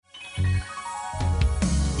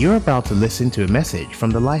You're about to listen to a message from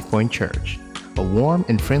the LifePoint Church, a warm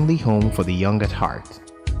and friendly home for the young at heart.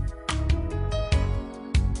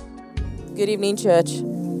 Good evening, church.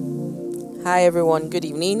 Hi, everyone. Good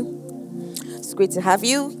evening. It's great to have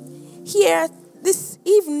you here this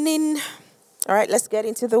evening. All right, let's get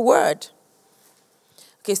into the word.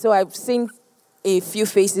 Okay, so I've seen a few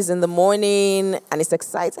faces in the morning, and it's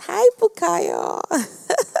exciting. Hi, Bukayo.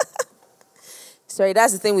 Sorry,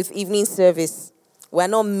 that's the thing with evening service. We're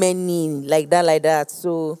not many like that.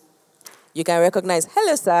 So you can recognize,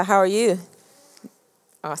 hello, sir, how are you?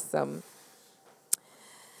 Awesome.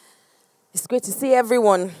 It's great to see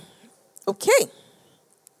everyone. Okay.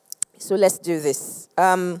 So let's do this.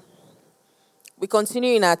 We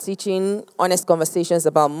continue in our teaching, honest conversations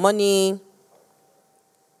about money.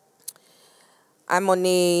 I'm on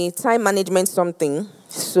a time management something.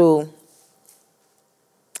 So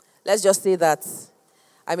let's just say that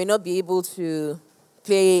I may not be able to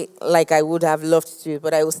play like I would have loved to,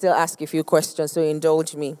 but I will still ask a few questions, so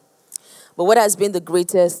indulge me. But what has been the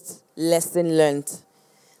greatest lesson learned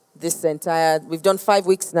we've done 5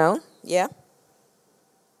 weeks now, yeah?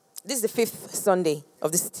 This is the 5th Sunday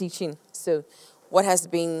of this teaching. So what has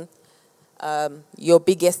been your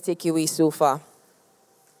biggest takeaway so far?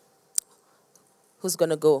 Who's going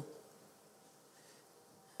to go?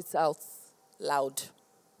 It's out loud.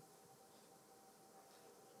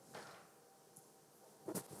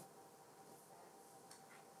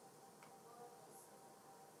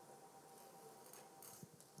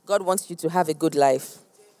 God wants you to have a good life,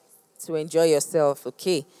 to enjoy yourself.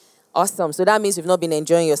 Okay, awesome. So that means you've not been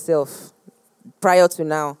enjoying yourself prior to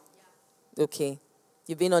now. Okay,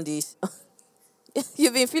 you've been on this.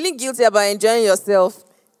 You've been feeling guilty about enjoying yourself.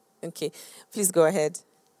 Okay, please go ahead.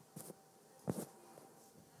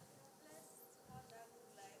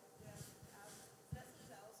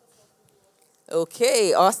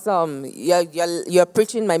 Okay, awesome. You're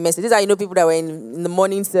preaching my message. These are, people that were in the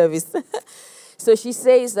morning service. So she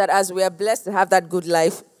says that as we are blessed to have that good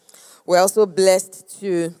life, we're also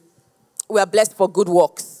we are blessed for good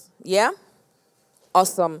works. Yeah?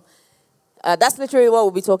 Awesome. That's literally what we'll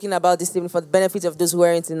be talking about this evening for the benefit of those who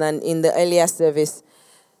weren't in the earlier service.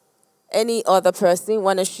 Any other person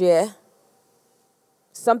want to share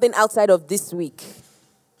something outside of this week?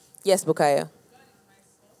 Yes, Bukayo.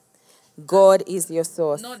 God is your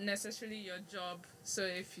source. Not necessarily your job. So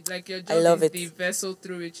if your I love job is it. the vessel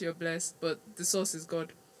through which you're blessed, but the source is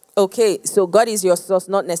God. Okay, so God is your source,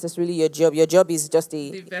 not necessarily your job. Your job is just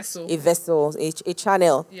The vessel. a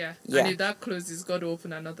channel. Yeah. Yeah. And if that closes, God will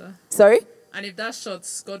open another. Sorry? And if that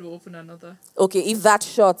shuts, God will open another. Okay, if that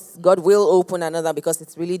shuts, God will open another because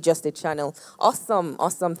it's really just a channel. Awesome.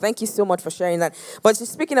 Thank you so much for sharing that. But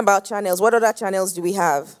speaking about channels, what other channels do we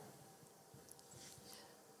have?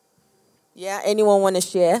 Yeah, anyone want to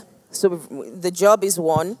share? So the job is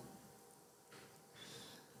one.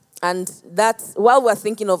 And that's, while we're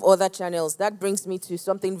thinking of other channels, that brings me to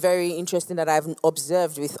something very interesting that I've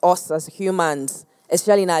observed with us as humans,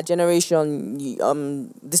 especially in our generation,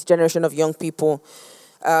 this generation of young people.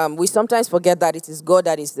 We sometimes forget that it is God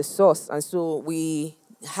that is the source. And so we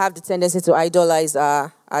have the tendency to idolize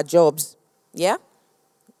our jobs. Yeah?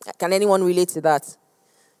 Can anyone relate to that?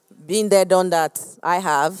 Been there, done that. I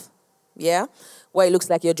have. Yeah? Where it looks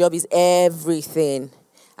like your job is everything.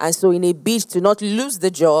 And so in a bid to not lose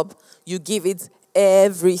the job, you give it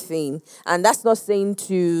everything. And that's not saying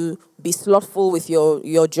to be slothful with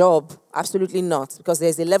your job. Absolutely not. Because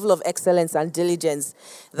there's a level of excellence and diligence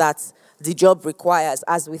that the job requires,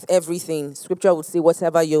 as with everything. Scripture would say,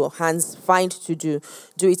 whatever your hands find to do,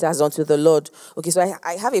 do it as unto the Lord. Okay, so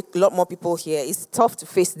I have a lot more people here. It's tough to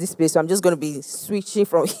face this place, so I'm just going to be switching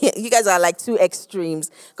from here. You guys are like two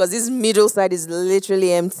extremes, because this middle side is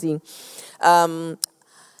literally empty. Can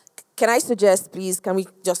I suggest, please, can we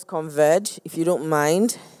just converge, if you don't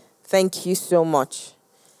mind? Thank you so much.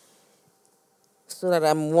 So that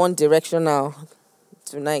I'm one directional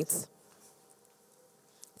tonight.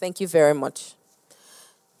 Thank you very much.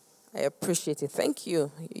 I appreciate it. Thank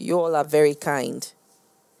you. You all are very kind.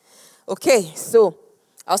 Okay, so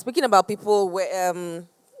I was speaking about people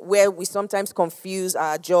where we sometimes confuse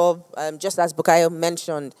our job. Just as Bukayo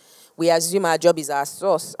mentioned, we assume our job is our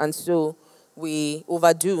source, and so we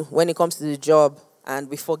overdo when it comes to the job, and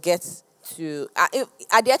we forget to,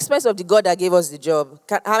 at the expense of the God that gave us the job.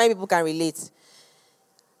 How many people can relate?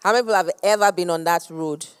 How many people have ever been on that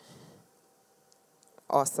road?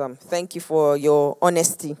 Awesome. Thank you for your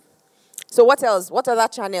honesty. So what else? What other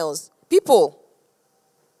channels? People.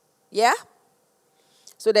 Yeah?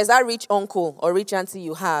 So there's that rich uncle or rich auntie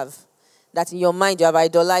you have that in your mind you have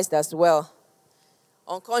idolized as well.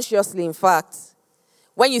 Unconsciously, in fact.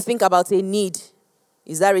 When you think about a need,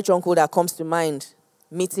 is that rich uncle that comes to mind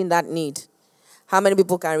meeting that need? How many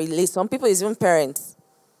people can relate? Some people is even parents.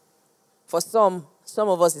 For some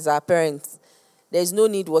of us is our parents. There's no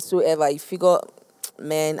need whatsoever. You figure,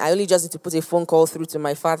 man, I only just need to put a phone call through to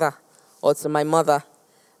my father or to my mother,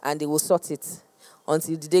 and they will sort it.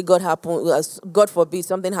 Until the day God forbid,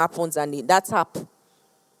 something happens and that tap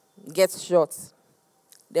gets short.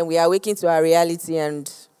 Then we awaken to our reality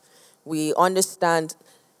and we understand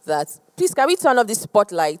that, please, can we turn off this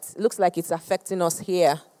spotlight? It looks like it's affecting us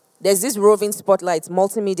here. There's this roving spotlight,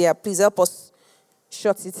 multimedia. Please help us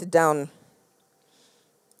shut it down.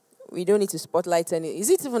 We don't need to spotlight any. Is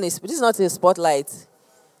it even this is not a spotlight.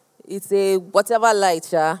 It's a whatever light,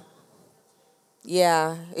 yeah.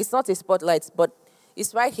 Yeah, it's not a spotlight, but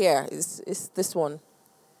it's right here. It's this one.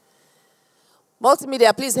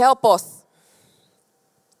 Multimedia, please help us.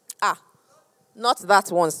 Not that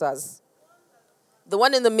one, sirs. The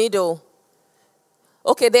one in the middle.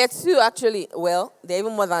 Okay, there are two actually. Well, there are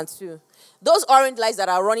even more than two. Those orange lights that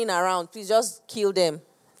are running around, please just kill them.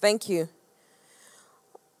 Thank you.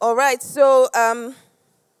 All right, so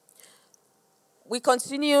we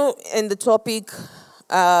continue in the topic.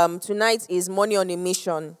 Tonight is money on a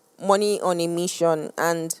mission. Money on a mission.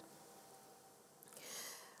 And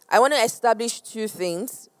I want to establish two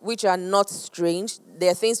things which are not strange. They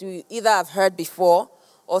are things we either have heard before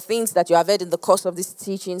or things that you have heard in the course of this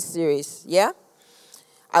teaching series. Yeah?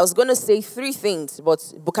 I was going to say three things, but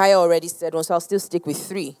Bukhaya already said one, so I'll still stick with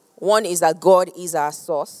three. One is that God is our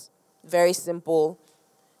source. Very simple,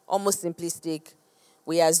 almost simplistic.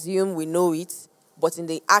 We assume we know it, but in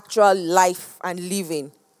the actual life and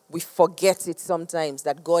living, we forget it sometimes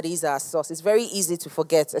that God is our source. It's very easy to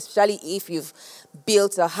forget, especially if you've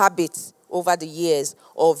built a habit over the years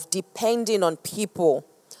of depending on people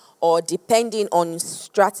or depending on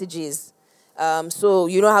strategies. So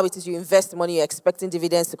you know how it is. You invest money, you're expecting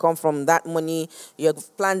dividends to come from that money. You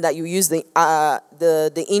have planned that you use the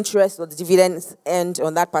interest or the dividends earned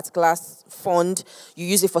on that particular fund. You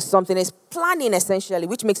use it for something. It's planning essentially,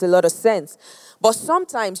 which makes a lot of sense. But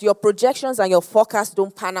sometimes your projections and your forecasts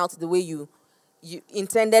don't pan out the way you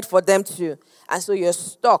intended for them to. And so you're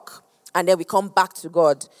stuck. And then we come back to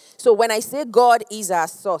God. So when I say God is our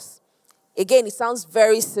source, again, it sounds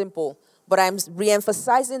very simple. But I'm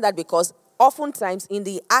re-emphasizing that because oftentimes in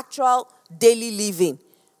the actual daily living,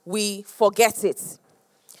 we forget it.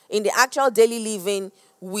 In the actual daily living,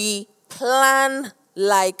 we plan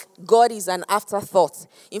like God is an afterthought.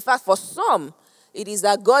 In fact, for some, it is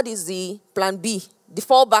that God is the plan B. The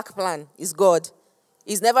fallback plan is God.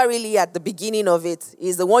 He's never really at the beginning of it.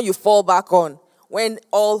 He's the one you fall back on when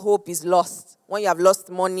all hope is lost, when you have lost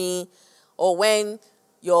money, or when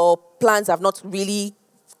your plans have not really,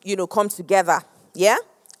 come together. Yeah?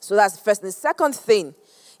 So that's the first. And the second thing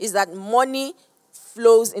is that money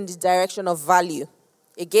flows in the direction of value.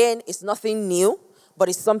 Again, it's nothing new, but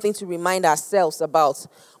it's something to remind ourselves about.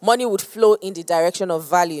 Money would flow in the direction of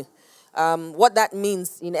value. What that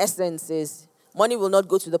means, in essence, is money will not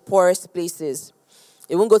go to the poorest places.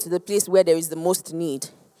 It won't go to the place where there is the most need.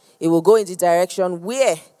 It will go in the direction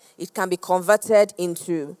where it can be converted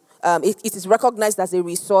into, it is recognized as a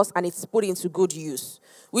resource and it's put into good use,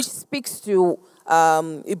 which speaks to,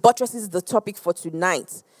 it buttresses the topic for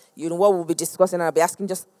tonight. What we'll be discussing. I'll be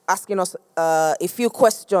asking us a few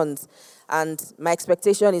questions. And my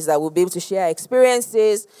expectation is that we'll be able to share our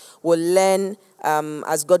experiences. We'll learn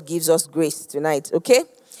as God gives us grace tonight, okay?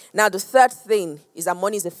 Now, the third thing is that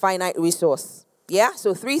money is a finite resource. Yeah?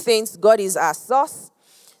 So 3 things. God is our source.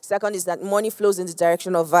 Second is that money flows in the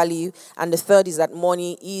direction of value. And the third is that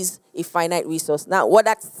money is a finite resource. Now, what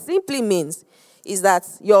that simply means is that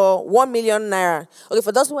your 1 million naira. Okay,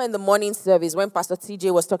 for those who were in the morning service, when Pastor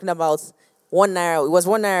TJ was talking about 1 naira, it was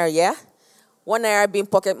 1 naira, yeah? 1 naira being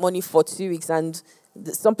pocket money for 2 weeks. And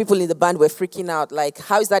some people in the band were freaking out. Like,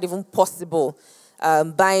 how is that even possible?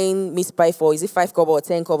 Buying meat pie for, is it 5 kobo or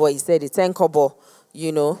 10 kobo? He said it's 10 kobo,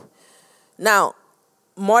 Now,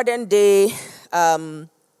 modern day,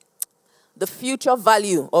 the future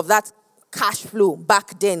value of that cash flow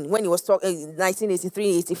back then, when he was talking in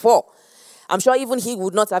 1983, 84, I'm sure even he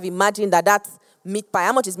would not have imagined that meat pie.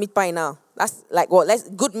 How much is meat pie now? That's like what?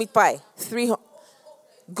 Good meat pie. 300.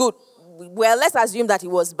 Good. Well, let's assume that he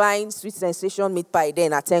was buying Sweet Sensation meat pie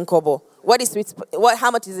then at 10 kobo. What is sweet?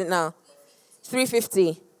 How much is it now?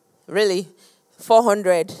 350. Really?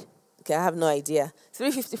 400. Okay, I have no idea.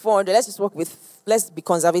 350, 400. Let's be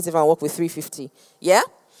conservative and work with 350. Yeah?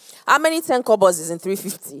 How many 10 kobos is in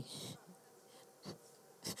 350?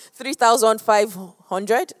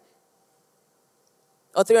 3,500?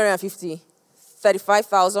 Or 350?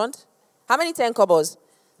 35,000? How many 10 kobos?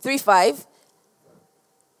 3-5.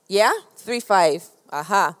 Yeah? 3-5.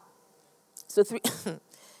 Aha. So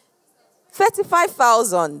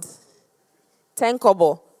 35,000. 10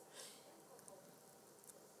 kobo.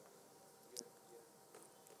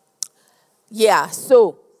 Yeah,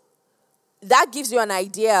 so that gives you an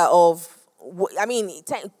idea of,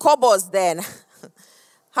 10 kobos then.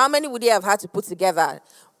 How many would you have had to put together?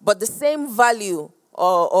 But the same value,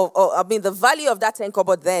 the value of that 10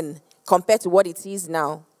 kobo then compared to what it is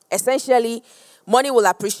now. Essentially, money will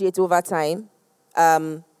appreciate over time.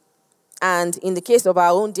 And in the case of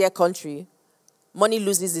our own dear country, money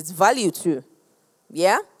loses its value too.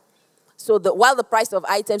 Yeah? So while the price of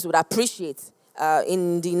items would appreciate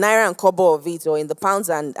in the naira and kobo of it, or in the pounds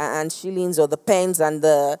and shillings, or the pence and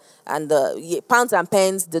the pounds and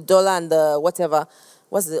pence, the dollar and the whatever,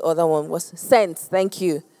 what's the other one? What's cents? Thank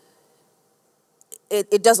you.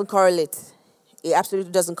 It doesn't correlate. It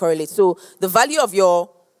absolutely doesn't correlate. So the value of your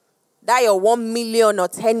 1 million or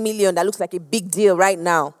 10 million that looks like a big deal right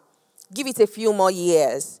now, give it a few more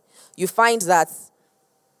years, you find that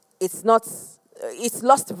it's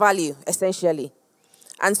lost value, essentially.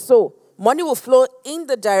 And so money will flow in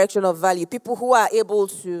the direction of value. People who are able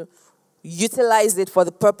to utilize it for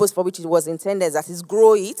the purpose for which it was intended, that is,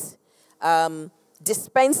 grow it,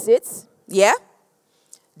 dispense it, yeah?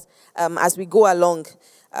 As we go along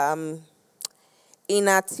in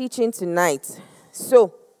our teaching tonight.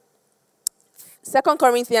 So, 2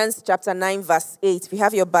 Corinthians chapter 9, verse 8. If you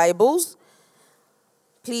have your Bibles,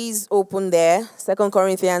 please open there. 2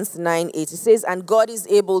 Corinthians 9, 8. It says, "And God is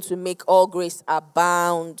able to make all grace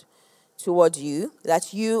abound toward you,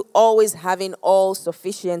 that you, always having all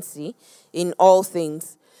sufficiency in all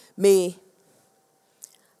things, may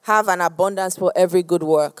have an abundance for every good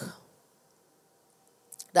work."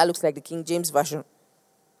 That looks like the King James Version.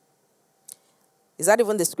 Is that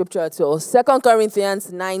even the scripture at all? 2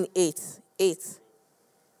 Corinthians 9, 8.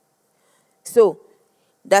 So,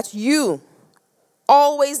 that you,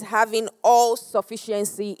 always having all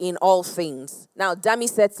sufficiency in all things. Now, Dami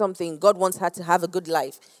said something. God wants her to have a good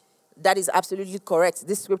life. That is absolutely correct.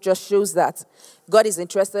 This scripture shows that God is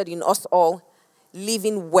interested in us all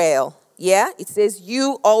living well. Yeah? It says,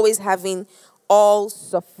 you always having all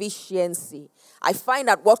sufficiency. I find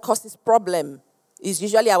that what causes problem is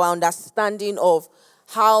usually our understanding of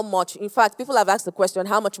how much. In fact, people have asked the question,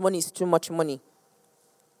 how much money is too much money?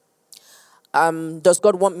 Does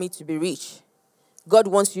God want me to be rich? God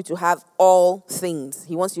wants you to have all things.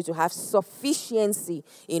 He wants you to have sufficiency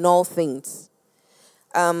in all things.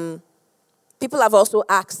 People have also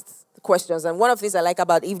asked questions, and one of the things I like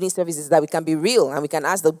about evening service is that we can be real and we can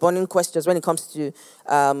ask the burning questions when it comes to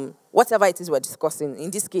whatever it is we're discussing,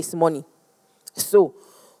 in this case, money. So,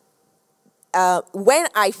 when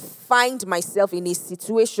I find myself in a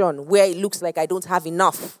situation where it looks like I don't have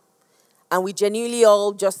enough, and we genuinely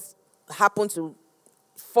all just happen to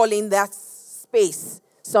fall in that space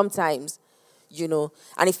sometimes,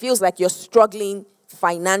 and it feels like you're struggling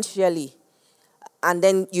financially, and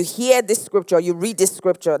then you hear this scripture, you read this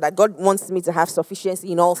scripture, that God wants me to have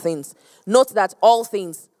sufficiency in all things. Note that all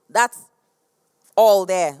things, that's all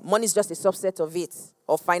there. Money is just a subset of it,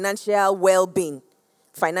 of financial well-being,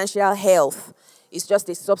 financial health. Is just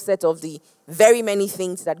a subset of the very many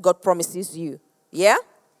things that God promises you. Yeah?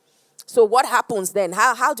 So what happens then?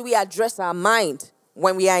 How do we address our mind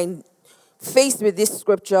when we are faced with this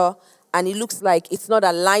scripture and it looks like it's not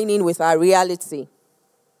aligning with our reality?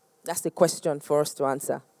 That's the question for us to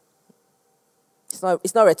answer.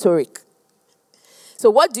 It's not rhetoric. So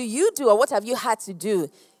what do you do, or what have you had to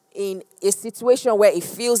do in a situation where it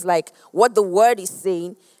feels like what the word is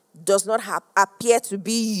saying does not appear to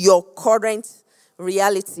be your current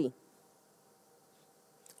reality?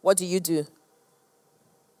 What do you do?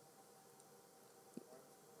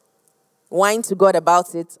 Whine to God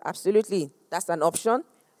about it? Absolutely. That's an option.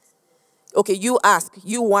 Okay, you ask.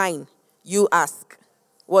 You whine. You ask.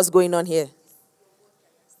 What's going on here?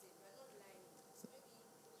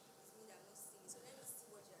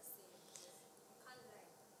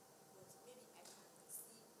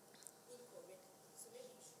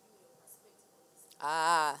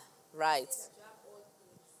 Ah, right.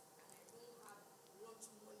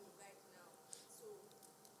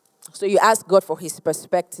 So you ask God for his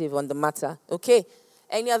perspective on the matter. Okay.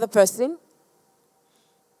 Any other person?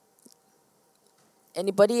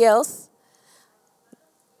 Anybody else?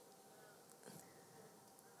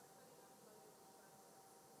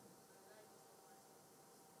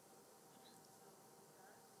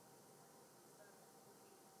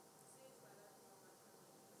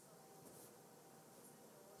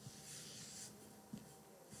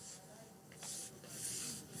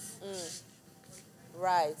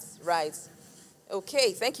 Right, right.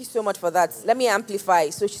 Okay, thank you so much for that. Let me amplify.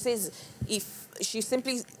 So she says, if she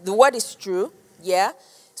simply, the word is true, yeah.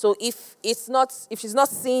 So if she's not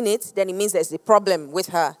seeing it, then it means there's a problem with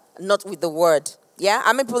her, not with the word. Yeah,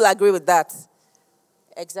 how many people agree with that?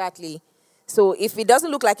 Exactly. So if it doesn't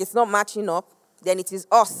look like it's not matching up, then it is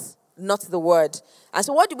us, not the word. And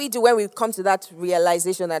so what do we do when we come to that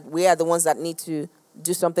realization that we are the ones that need to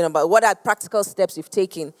do something about it? What are practical steps you've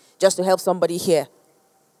taken just to help somebody here?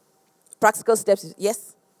 Practical steps,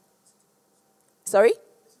 yes? Sorry?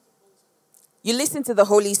 You listen to the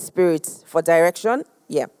Holy Spirit for direction?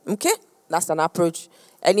 Yeah. Okay? That's an approach.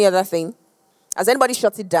 Any other thing? Has anybody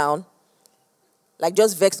shut it down? Like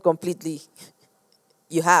just vexed completely?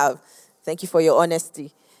 You have. Thank you for your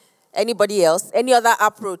honesty. Anybody else? Any other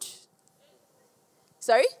approach?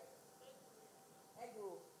 Sorry?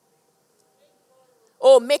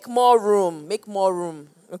 Oh, make more room. Make more room.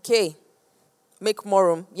 Okay. Make more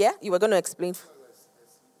room. Yeah? You were going to explain.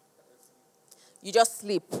 You just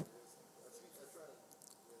sleep.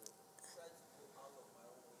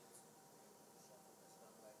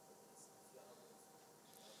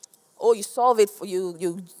 Oh, you solve it for you.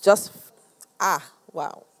 You just,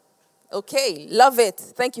 wow. Okay, love it.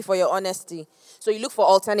 Thank you for your honesty. So you look for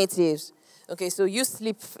alternatives. Okay, so you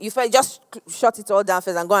sleep. Just shut it all down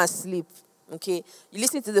first and go and sleep. Okay, you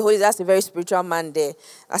listen to the Holy. That's a very spiritual man there.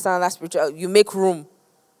 That's another spiritual. You make room.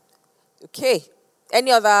 Okay.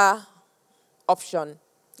 Any other option?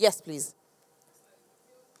 Yes, please.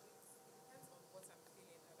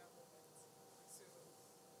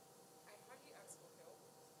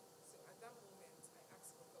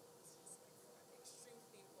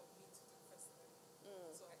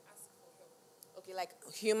 Okay, like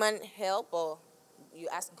human help, or you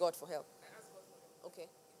ask God for help? Okay.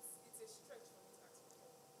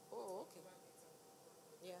 Oh, okay.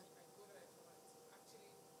 Yeah.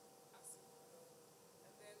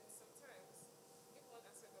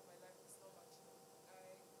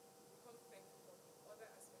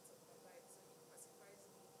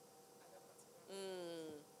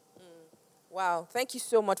 Wow, thank you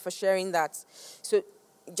so much for sharing that. So,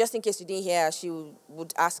 just in case you didn't hear, she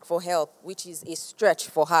would ask for help, which is a stretch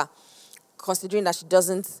for her, considering that she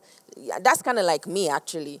doesn't. Yeah, that's kind of like me,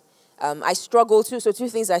 actually. I struggle too. So, two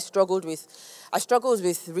things I struggled with. I struggled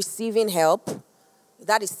with receiving help.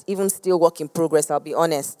 That is even still work in progress, I'll be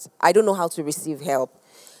honest. I don't know how to receive help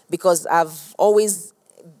because I've always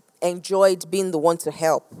enjoyed being the one to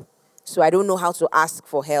help. So I don't know how to ask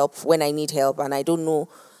for help when I need help, and I don't know.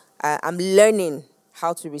 I'm learning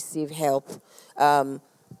how to receive help.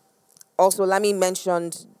 Also, Lami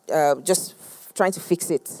mentioned just trying to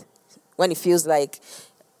fix it when it feels like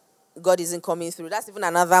God isn't coming through. That's even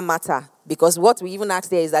another matter, because what we even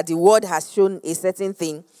ask there is that the word has shown a certain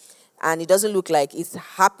thing, and it doesn't look like it's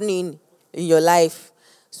happening in your life.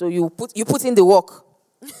 So you put in the work.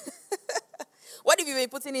 What if you've been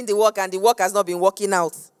putting in the work and the work has not been working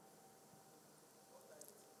out?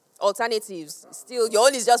 Alternatives. Still, your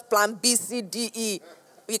own is just plan B, C, D, E.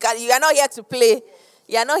 You are not here to play.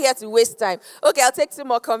 You are not here to waste time. Okay, I'll take two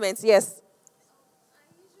more comments. Yes. I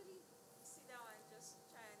usually sit down and just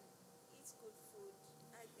try and eat good food.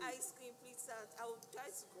 Like ice cream, pizza. I will try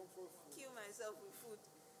to kill myself with food.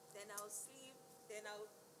 Then I'll sleep. Then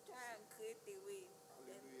I'll try and create a way.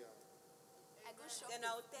 I go shopping. Then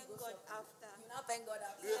I'll thank God after. You now thank God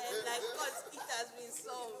after. Yeah, like God, it has been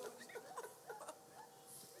solved.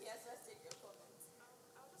 Yes, let's take your comment.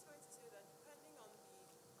 I was just going to say that depending on the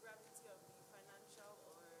gravity of the financial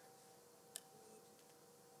or need,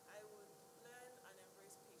 I would learn and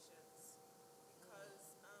embrace patience,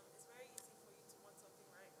 because it's very easy for you to want something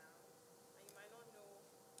right now and you might not know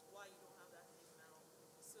why you don't have that thing now.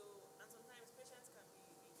 So, and sometimes patience can be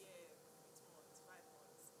a year, 8 months, 5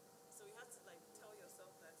 months. So you have to like tell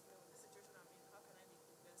yourself that, the situation I'm in, how can I make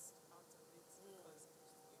the best out of it? Because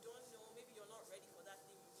you don't know, maybe you're not ready for that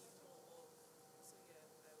thing you need more of. So yeah,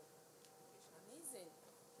 I would be patient. Amazing.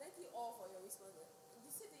 Thank you all for your response. You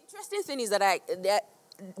see, the interesting thing is that there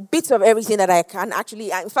are bits of everything that I can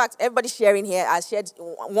actually. In fact, everybody sharing here has shared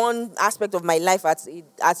one aspect of my life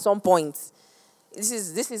at some point. This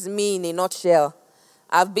is me in a nutshell.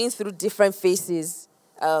 I've been through different phases,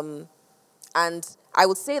 and I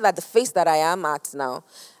would say that the phase that I am at now.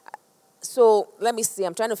 So let me see.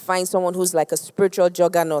 I'm trying to find someone who's like a spiritual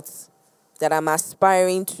juggernaut that I'm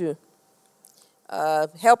aspiring to.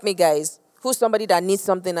 Help me, guys. Who's somebody that needs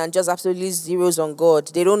something and just absolutely zeroes on God?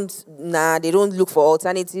 They don't look for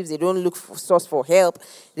alternatives. They don't look for source for help.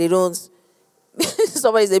 They don't.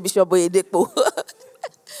 Somebody's a Bishop Boyedepo.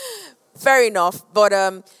 Fair enough. But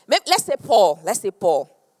let's say Paul.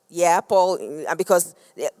 Yeah, Paul, because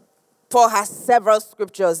Paul has several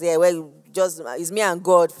scriptures there where it's me and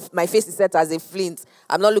God. My face is set as a flint.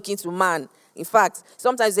 I'm not looking to man. In fact,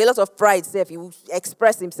 sometimes there's a lot of pride. He will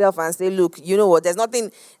express himself and say, look, you know what, there's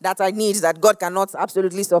nothing that I need that God cannot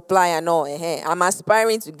absolutely supply and all. I'm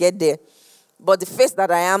aspiring to get there. But the face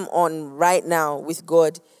that I am on right now with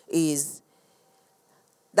God is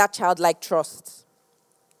that childlike trust.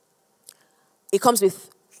 It comes with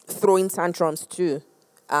throwing tantrums too.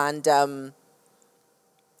 And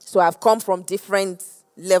so I've come from different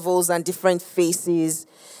levels and different faces.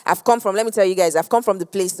 Let me tell you guys, I've come from the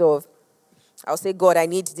place of, I'll say, God, I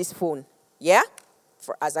need this phone. Yeah?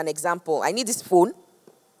 As an example, I need this phone.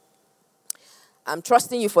 I'm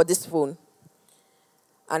trusting you for this phone.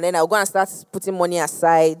 And then I'll go and start putting money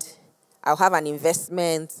aside. I'll have an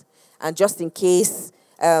investment. And just in case,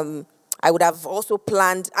 I would have also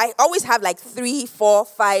planned. I always have like 3, 4,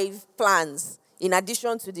 5 plans in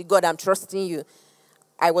addition to the God, I'm trusting you.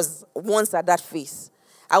 I was once at that phase.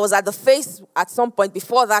 I was at the phase at some point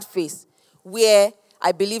before that phase where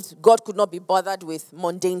I believed God could not be bothered with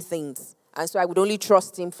mundane things. And so I would only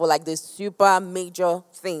trust him for like the super major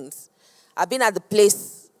things. I've been at the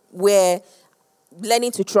place where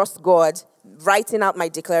learning to trust God, writing out my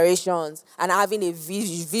declarations, and having a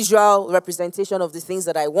visual representation of the things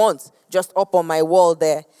that I want just up on my wall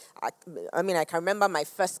there. I can remember my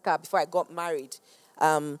first car before I got married.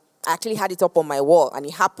 I actually had it up on my wall, and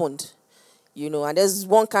it happened. And there's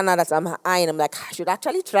one car now that I'm eyeing. I'm like, I should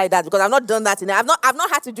actually try that because I've not done that. I've not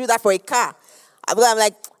had to do that for a car. I'm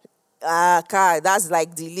like, car, that's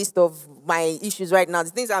like the list of my issues right now. The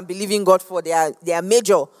things I'm believing God for, they are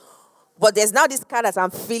major. But there's now this car that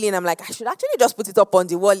I'm feeling. I'm like, I should actually just put it up on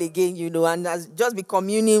the wall again, and just be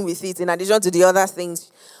communing with it in addition to the other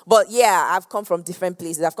things. But yeah, I've come from different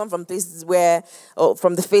places. I've come from places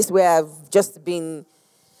from the phase where I've just been,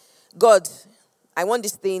 God, I want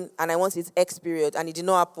this thing and I want it X period, and it did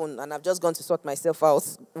not happen, and I've just gone to sort myself out.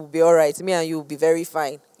 We'll be all right. Me and you will be very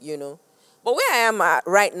fine, But where I am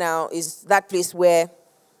right now is that place where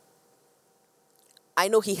I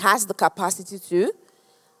know he has the capacity to,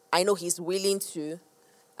 I know he's willing to,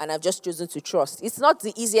 and I've just chosen to trust. It's not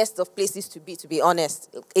the easiest of places to be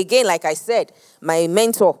honest. Again, like I said, my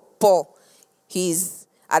mentor, Paul, he's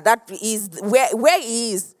where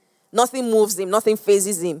he is, nothing moves him, nothing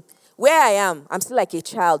phases him. Where I am, I'm still like a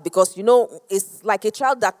child because, it's like a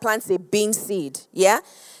child that plants a bean seed, yeah?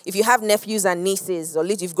 If you have nephews and nieces or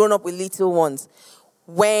you've grown up with little ones,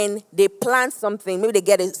 when they plant something, maybe they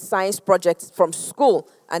get a science project from school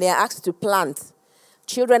and they are asked to plant,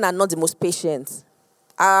 children are not the most patient.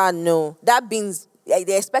 No. That beans,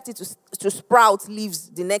 they expect it to sprout leaves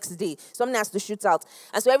the next day. Something has to shoot out.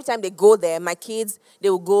 And so every time they go there, my kids, they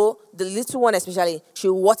will go, the little one especially,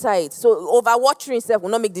 she'll water it. So over-watering itself will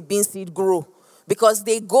not make the bean seed grow. Because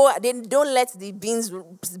they don't let the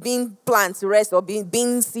bean plants rest or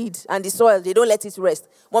bean seed and the soil, they don't let it rest.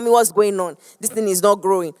 Mommy, what's going on? This thing is not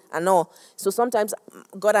growing and all. So sometimes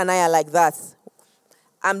God and I are like that.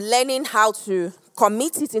 I'm learning how to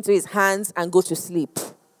commit it into his hands and go to sleep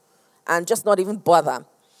and just not even bother.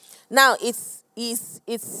 Now, it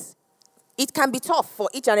can be tough for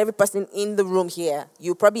each and every person in the room here.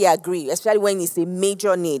 You probably agree, especially when it's a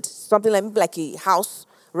major need, something like a house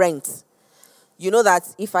rent. You know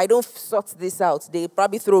that if I don't sort this out, they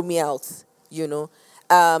probably throw me out,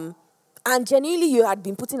 And genuinely, you had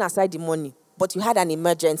been putting aside the money, but you had an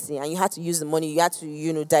emergency and you had to use the money. You had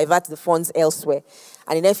to, divert the funds elsewhere.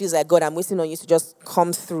 And it then feels like, God, I'm waiting on you to just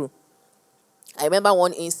come through. I remember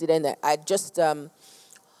one incident that I just, I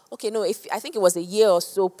think it was a year or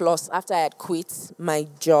so plus after I had quit my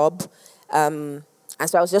job. And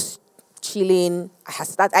so I was just chilling.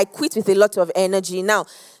 I quit with a lot of energy. Now,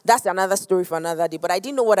 that's another story for another day. But I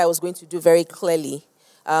didn't know what I was going to do very clearly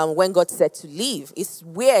when God said to leave. It's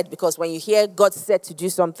weird because when you hear God said to do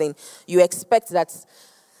something, you expect that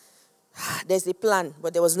there's a plan,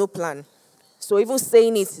 but there was no plan. So even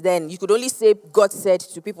saying it then, you could only say God said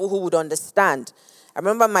to people who would understand. I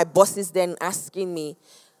remember my bosses then asking me,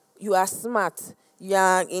 you are smart. You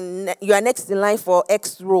are next in line for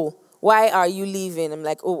X role. Why are you leaving? I'm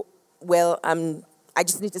like, oh, well, I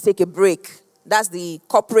just need to take a break. That's the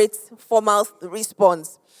corporate formal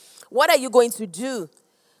response. What are you going to do?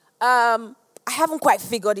 I haven't quite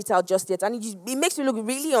figured it out just yet. And it makes you look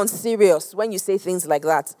really unserious when you say things like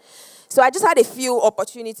that. So I just had a few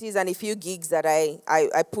opportunities and a few gigs that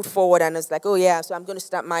I put forward. And it's like, oh, yeah, so I'm going to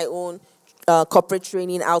start my own corporate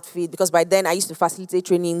training outfit. Because by then I used to facilitate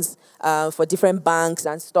trainings for different banks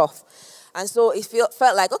and stuff. And so it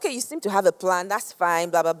felt like, okay, you seem to have a plan. That's fine,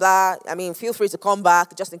 blah, blah, blah. I mean, feel free to come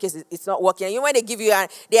back just in case it's not working. And when they give you,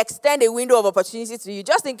 they extend a window of opportunity to you,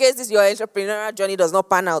 just in case your entrepreneurial journey does not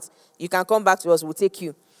pan out, you can come back to us. We'll take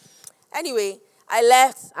you. Anyway, I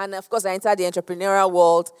left, and of course, I entered the entrepreneurial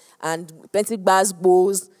world and plenty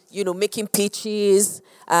basketballs, making pitches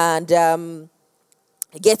and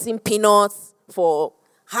getting peanuts for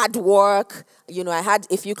hard work. I had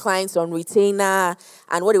a few clients on retainer,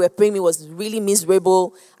 and what they were paying me was really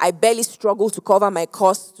miserable. I barely struggled to cover my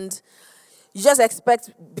costs. And you just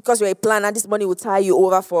expect, because you're a planner, this money will tie you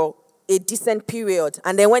over for a decent period.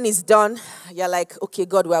 And then when it's done, you're like, okay,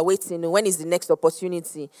 God, we're waiting. When is the next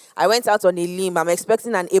opportunity? I went out on a limb. I'm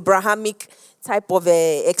expecting an Abrahamic type of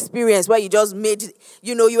experience where you just made,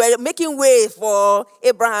 you were making way for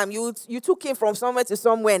Abraham. You took him from somewhere to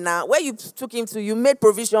somewhere now. Where you took him to, you made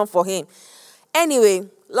provision for him. Anyway,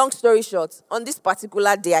 long story short, on this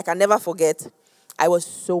particular day, I can never forget, I was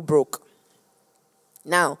so broke.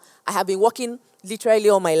 Now, I have been working literally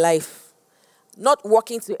all my life. Not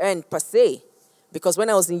working to earn per se, because when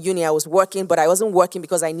I was in uni, I was working, but I wasn't working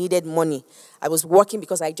because I needed money. I was working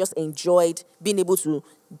because I just enjoyed being able to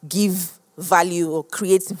give value or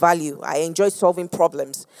create value. I enjoyed solving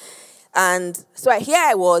problems. And so here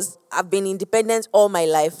I was. I've been independent all my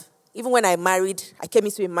life. Even when I married, I came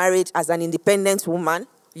into a marriage as an independent woman,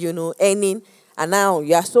 earning. And now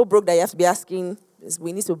you are so broke that you have to be asking,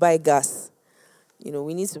 we need to buy gas.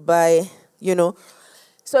 We need to buy,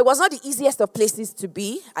 So it was not the easiest of places to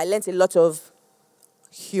be. I learned a lot of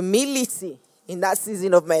humility in that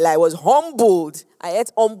season of my life. I was humbled. I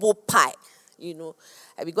ate humble pie.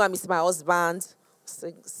 I would go and meet my husband.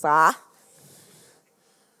 Say, sir,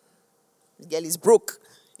 the girl is broke.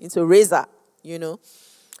 Into razor,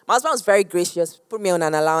 My husband was very gracious, put me on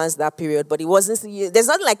an allowance that period, but it wasn't, there's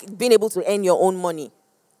nothing like being able to earn your own money.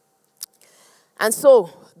 And so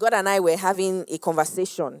God and I were having a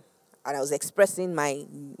conversation, and I was expressing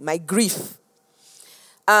my grief.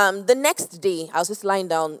 The next day, I was just lying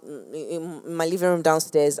down in my living room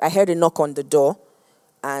downstairs. I heard a knock on the door,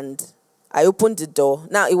 and I opened the door.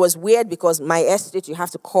 Now, it was weird because my estate, you have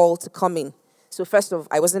to call to come in. So first off,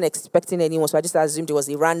 I wasn't expecting anyone, so I just assumed it was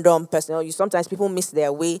a random person. Sometimes people miss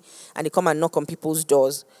their way, and they come and knock on people's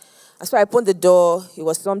doors. And so I opened the door. It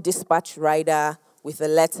was some dispatch rider with a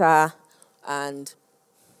letter, and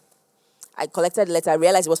I collected the letter. I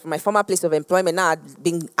realized it was from my former place of employment. Now I'd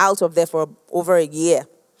been out of there for over a year.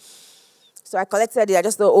 So I collected it. I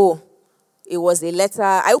just thought, it was a letter.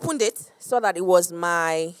 I opened it, saw that it was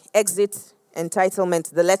my exit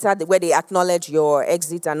entitlement, the letter where they acknowledge your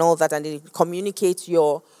exit and all that, and they communicate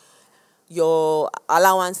your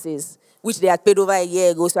allowances, which they had paid over a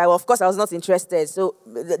year ago. So of course I was not interested. So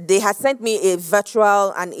they had sent me a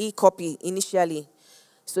virtual and e-copy initially.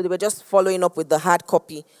 So they were just following up with the hard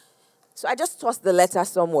copy. So I just tossed the letter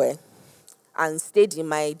somewhere and stayed in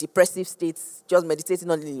my depressive states, just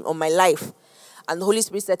meditating on my life. And the Holy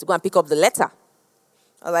Spirit said to go and pick up the letter.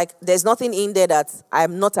 I was like, there's nothing in there that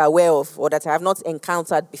I'm not aware of or that I have not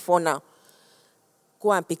encountered before now.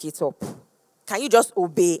 Go and pick it up. Can you just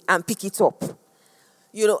obey and pick it up?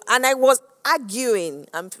 And I was arguing.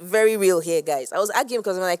 I'm very real here, guys. I was arguing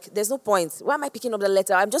because I'm like, there's no point. Why am I picking up the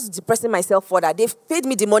letter? I'm just depressing myself further. They've paid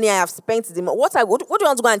me the money I have spent. What do you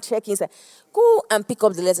want to go and check inside? Go and pick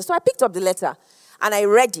up the letter. So I picked up the letter and I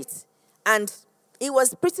read it. And it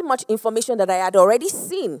was pretty much information that I had already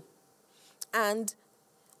seen. And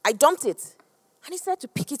I dumped it. And he said to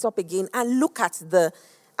pick it up again and look at the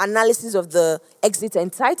analysis of the exit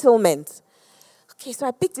entitlement. Okay, so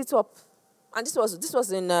I picked it up. And this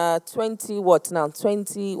was in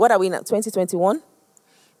 2021?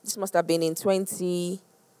 This must have been in 20.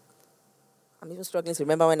 I'm even struggling to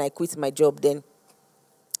remember when I quit my job then.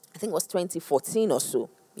 I think it was 2014 or so.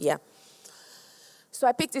 Yeah. So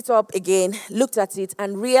I picked it up again, looked at it,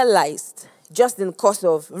 and realized, just in the course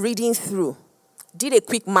of reading through, did a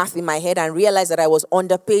quick math in my head and realized that I was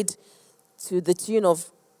underpaid to the tune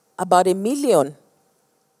of about $1 million.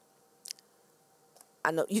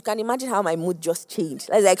 And you can imagine how my mood just changed.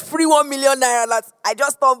 It's like free 1 million naira that I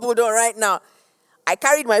just stumbled on right now. I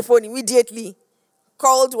carried my phone immediately,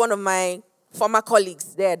 called one of my former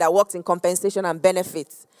colleagues there that worked in compensation and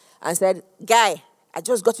benefits, and said, "Guy, I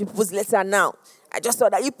just got your people's letter now. I just saw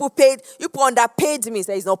that you people underpaid me." He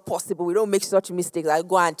said, "It's not possible. We don't make such mistakes. I'll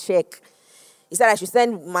go and check." He said I should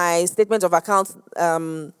send my statement of account,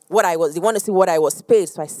 they want to see what I was paid.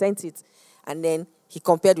 So I sent it. And then he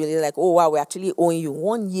compared with it like, oh, wow, we're actually owing you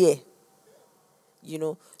 1 year.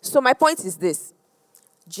 So my point is this.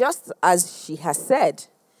 Just as she has said,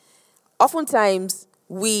 oftentimes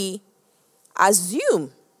we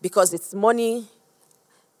assume because it's money.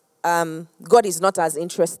 God is not as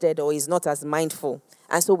interested or is not as mindful.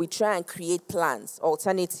 And so we try and create plans,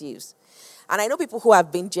 alternatives. And I know people who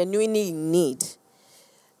have been genuinely in need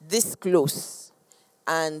this close.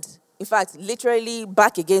 And in fact, literally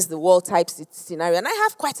back against the wall type scenario. And I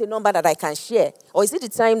have quite a number that I can share. Or is it the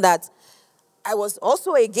time that I was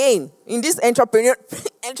also, again, in this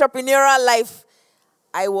entrepreneurial life,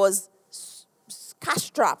 I was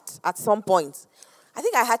cash-strapped at some point. I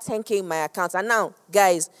think I had 10K in my account. And now,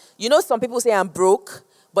 guys, you know some people say I'm broke,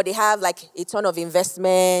 but they have like a ton of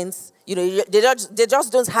investments. You know, they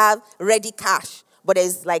just don't have ready cash. But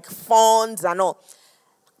there's like funds and all.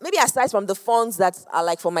 Maybe aside from the funds that are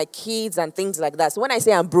like for my kids and things like that. So when I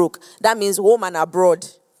say I'm broke, that means home and abroad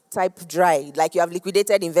type dry. Like you have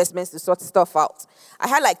liquidated investments to sort stuff out. I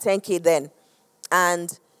had like 10K then.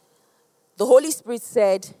 And the Holy Spirit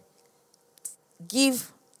said,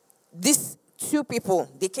 give these 2 people,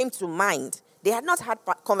 they came to mind. They had not had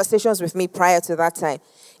conversations with me prior to that time.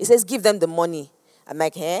 He says, give them the money. I'm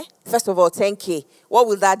like, First of all, 10K. What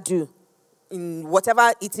will that do in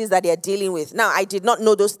whatever it is that they're dealing with? Now, I did not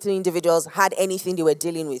know those 3 individuals had anything they were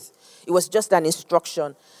dealing with. It was just an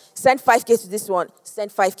instruction. Send 5K to this one,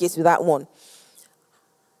 send 5K to that one.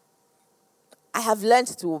 I have learned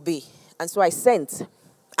to obey. And so I sent.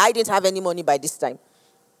 I didn't have any money by this time.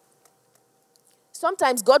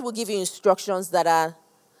 Sometimes God will give you instructions that are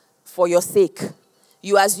for your sake.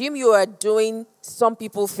 You assume you are doing some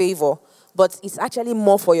people favor, but it's actually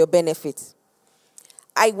more for your benefit.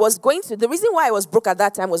 The reason why I was broke at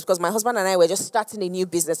that time was because my husband and I were just starting a new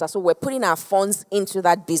business, and so we're putting our funds into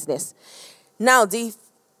that business. Now, the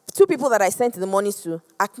 2 people that I sent the money to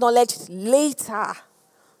acknowledged later.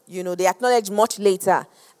 You know, they acknowledged much later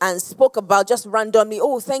and spoke about just randomly,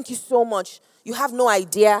 oh, thank you so much. You have no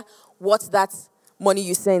idea what that money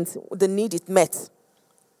you sent, the need it met.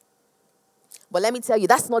 But let me tell you,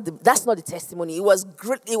 that's not the testimony. It was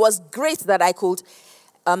great that I could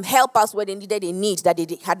help us where they needed a need that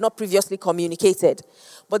they had not previously communicated.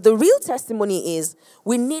 But the real testimony is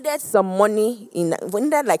we needed some money we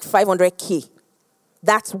needed like 500K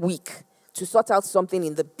that week to sort out something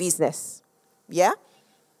in the business. Yeah?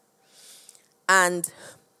 And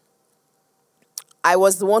I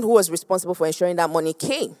was the one who was responsible for ensuring that money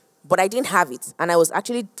came. But I didn't have it. And I was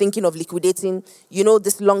actually thinking of liquidating,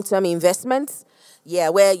 this long-term investments. Yeah,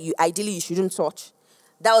 where ideally you shouldn't touch.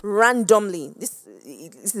 That was randomly. This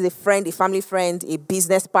is a friend, a family friend, a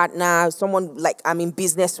business partner, someone like I'm in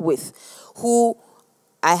business with, who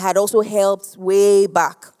I had also helped way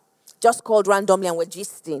back. Just called randomly and we're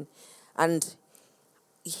gisting. And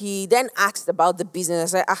he then asked about the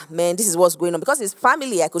business. I said, man, this is what's going on. Because his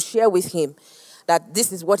family, I could share with him that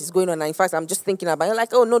this is what is going on. And in fact, I'm just thinking about it. Like,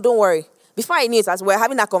 oh, no, don't worry. Before I knew it, as we're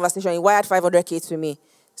having that conversation, he wired 500K to me.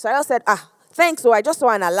 So I said, thanks. So I just saw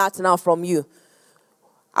an alert now from you.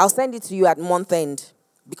 I'll send it to you at month end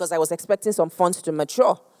because I was expecting some funds to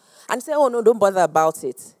mature. And he said, oh, no, don't bother about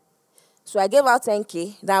it. So I gave out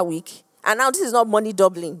 10K that week. And now this is not money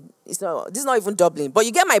doubling. This is not even doubling. But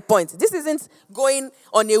you get my point. This isn't going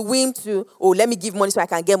on a whim to, let me give money so I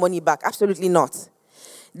can get money back. Absolutely not.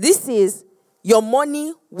 This is your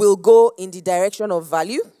money will go in the direction of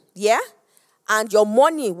value, yeah? And your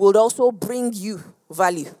money will also bring you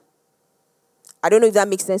value. I don't know if that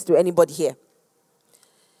makes sense to anybody here.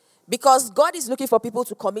 Because God is looking for people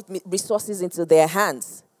to commit resources into their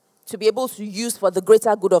hands to be able to use for the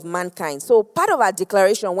greater good of mankind. So part of our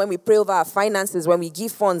declaration when we pray over our finances, when we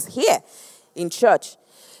give funds here in church,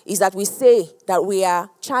 is that we say that we are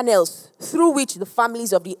channels through which the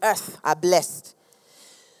families of the earth are blessed.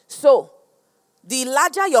 So the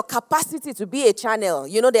larger your capacity to be a channel,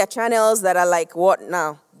 there are channels that are like what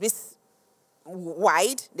now? This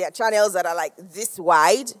wide. There are channels that are like this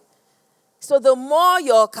wide. So the more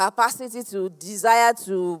your capacity to desire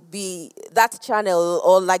to be that channel,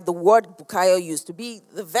 or like the word Bukayo used, to be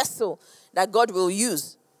the vessel that God will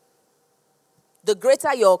use, the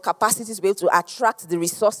greater your capacity to be able to attract the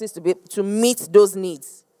resources to meet those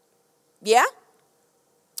needs. Yeah?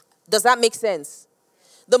 Does that make sense?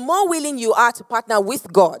 The more willing you are to partner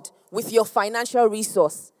with God, with your financial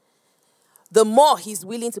resource, the more he's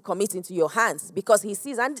willing to commit into your hands because he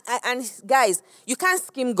sees. And guys, you can't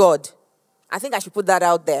scheme God. I think I should put that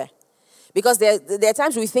out there. Because there are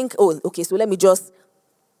times we think, okay, so let me just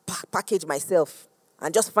package myself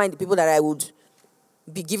and just find the people that I would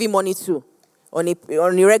be giving money to on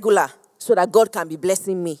a regular so that God can be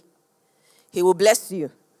blessing me. He will bless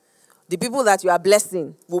you. The people that you are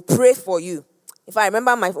blessing will pray for you. If I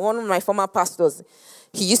remember one of my former pastors,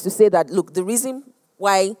 he used to say that, look, the reason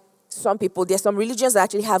why some people, there's some religions that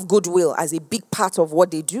actually have goodwill as a big part of what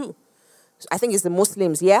they do. I think it's the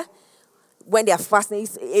Muslims, yeah? When they are fasting,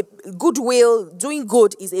 goodwill, doing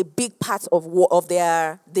good is a big part of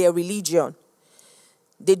their religion.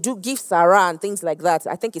 They do give sarah and things like that.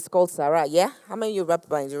 I think it's called sarah, yeah? How many of you rap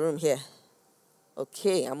in the room here?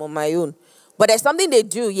 Okay, I'm on my own. But there's something they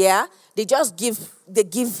do, yeah? They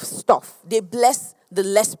give stuff. They bless the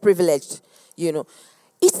less privileged, you know.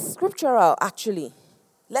 It's scriptural, actually.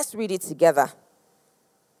 Let's read it together.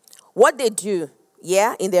 What they do,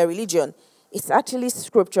 yeah, in their religion, it's actually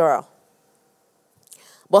scriptural.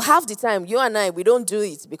 But half the time, you and I, we don't do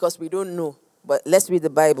it because we don't know. But let's read the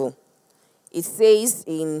Bible. It says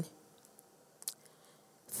in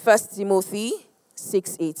 1 Timothy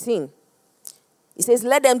 6:18, it says,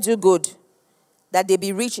 let them do good, that they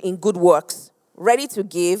be rich in good works, ready to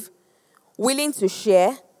give, willing to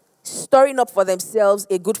share, storing up for themselves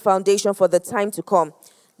a good foundation for the time to come,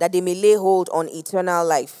 that they may lay hold on eternal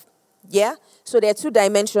life. Yeah? So there are two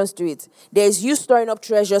dimensions to it. There is you storing up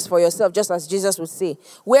treasures for yourself, just as Jesus would say,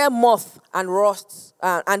 where moth and rust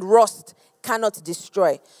cannot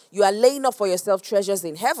destroy. You are laying up for yourself treasures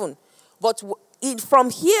in heaven. But from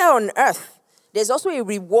here on earth, there's also a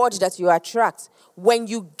reward that you attract when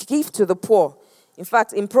you give to the poor. In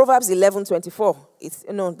fact, in Proverbs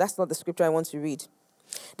 11:24, that's not the scripture I want to read.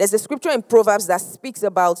 There's a scripture in Proverbs that speaks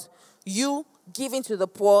about you giving to the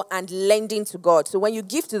poor and lending to God. So when you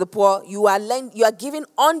give to the poor, you are giving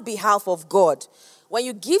on behalf of God. When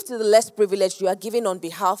you give to the less privileged, you are giving on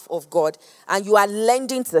behalf of God and you are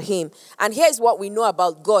lending to him. And here's what we know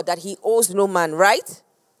about God, that he owes no man, right?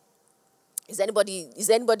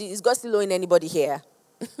 Is God still owing anybody here?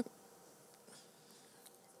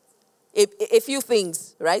 a few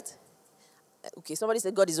things, right? Okay, somebody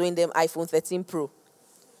said God is owing them iPhone 13 Pro.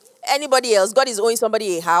 Anybody else? God is owing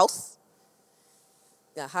somebody a house?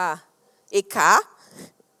 A car?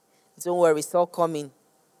 Don't worry, it's all coming.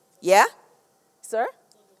 Yeah? Sir?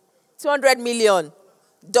 $200 million.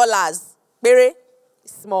 Very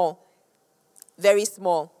small. Very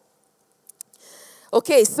small.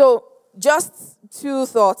 Okay, so just two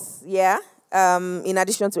thoughts, yeah? In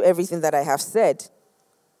addition to everything that I have said.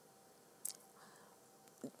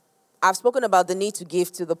 I've spoken about the need to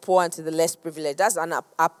give to the poor and to the less privileged. That's an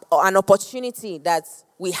opportunity that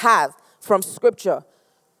we have from Scripture.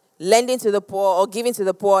 Lending to the poor or giving to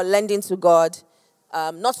the poor, lending to God.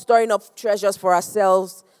 Not storing up treasures for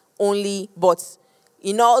ourselves only, but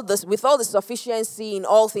with all the sufficiency in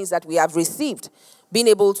all things that we have received, being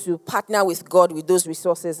able to partner with God with those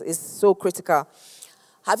resources is so critical.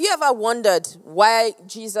 Have you ever wondered why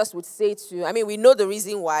Jesus would say we know the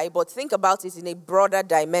reason why, but think about it in a broader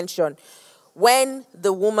dimension. When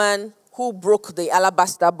the woman who broke the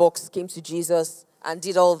alabaster box came to Jesus and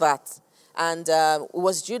did all that, and it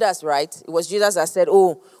was Judas, right? It was Judas that said,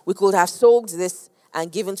 we could have sold this and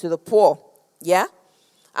given to the poor. Yeah?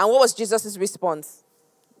 And what was Jesus' response?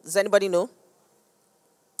 Does anybody know?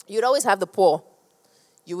 You'd always have the poor.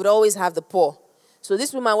 You would always have the poor. So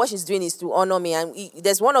this woman, what she's doing is to honor me. And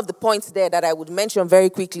there's one of the points there that I would mention very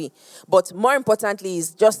quickly. But more importantly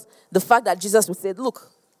is just the fact that Jesus would say,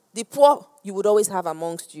 look, the poor you would always have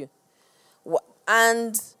amongst you.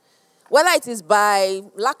 And whether it is by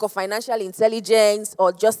lack of financial intelligence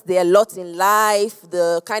or just their lot in life,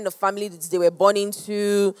 the kind of family that they were born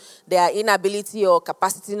into, their inability or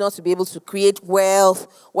capacity not to be able to create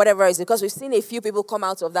wealth, whatever it is, because we've seen a few people come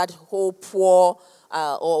out of that whole poor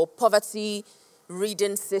or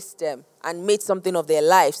poverty-ridden system and made something of their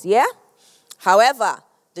lives, yeah? However,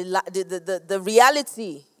 the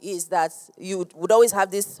reality is that you would always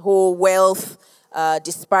have this whole wealth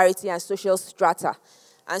disparity and social strata.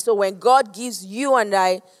 And so when God gives you and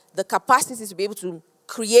I the capacity to be able to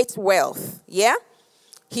create wealth, yeah?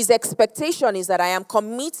 His expectation is that I am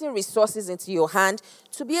committing resources into your hand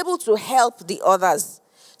to be able to help the others,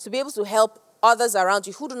 to be able to help others around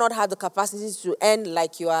you who do not have the capacity to earn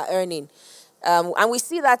like you are earning. And we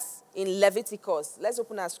see that in Leviticus. Let's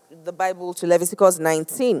open the Bible to Leviticus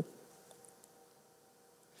 19.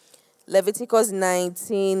 Leviticus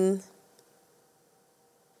 19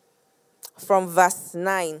 from verse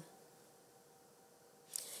 9.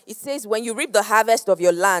 It says, when you reap the harvest of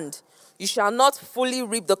your land, you shall not fully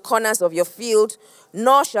reap the corners of your field,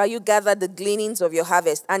 nor shall you gather the gleanings of your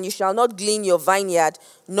harvest, and you shall not glean your vineyard,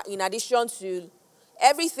 in addition to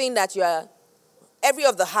everything that every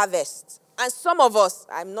of the harvest. And some of us,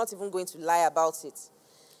 I'm not even going to lie about it,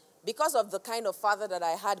 because of the kind of father that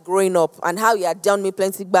I had growing up and how he had done me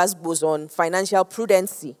plenty gbasgbos on financial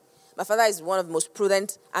prudency. My father is one of the most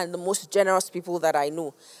prudent and the most generous people that I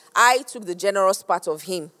know. I took the generous part of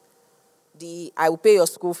him, I will pay your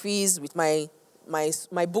school fees with my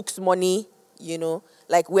books money,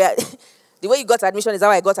 like where the way you got admission is how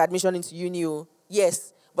I got admission into uni.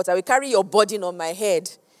 Yes, but I will carry your burden on my head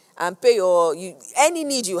and pay any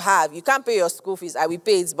need you have. You can't pay your school fees, I will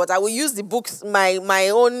pay it, but I will use the books, my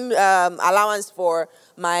own allowance for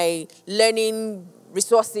my learning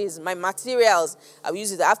resources, my materials. I will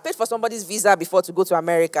use it. I've paid for somebody's visa before to go to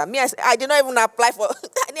America. Me, I did not even apply for,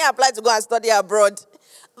 I didn't apply to go and study abroad.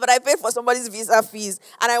 But I paid for somebody's visa fees,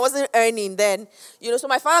 and I wasn't earning then. So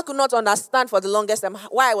my father could not understand for the longest time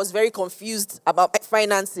why I was very confused about my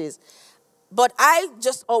finances. But I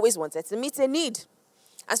just always wanted to meet a need.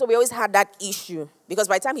 And so we always had that issue. Because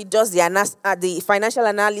by the time he does the financial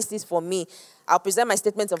analysis for me, I'll present my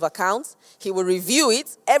statement of accounts. He will review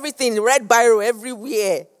it. Everything, red biro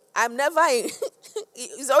everywhere. I'm never...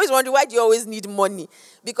 He's always wondering, why do you always need money?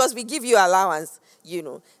 Because we give you allowance,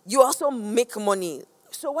 You also make money.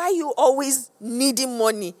 So why are you always needing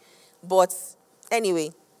money? But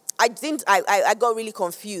anyway, I got really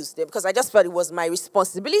confused because I just felt it was my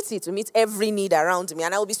responsibility to meet every need around me.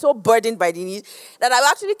 And I will be so burdened by the need that I will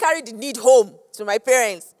actually carry the need home to my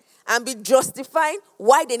parents and be justifying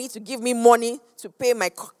why they need to give me money to pay my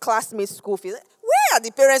classmates' school fees. Where are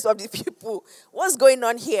the parents of these people? What's going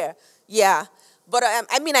on here? Yeah. But I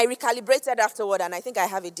recalibrated afterward, and I think I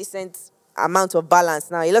have a decent amount of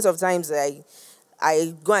balance now. A lot of times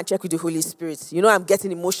I go and check with the Holy Spirit. I'm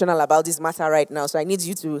getting emotional about this matter right now, so I need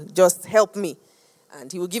you to just help me.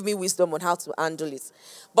 And he will give me wisdom on how to handle it.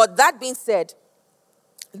 But that being said,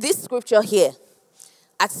 this scripture here,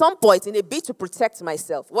 at some point, in a bid to protect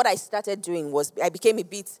myself, what I started doing was I became a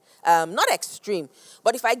bit, not extreme,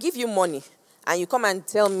 but if I give you money and you come and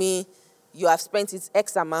tell me you have spent it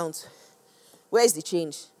X amount, where is the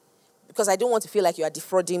change? Because I don't want to feel like you are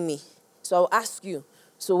defrauding me. So I'll ask you,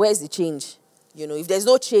 so where's the change? If there's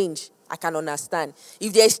no change, I can understand.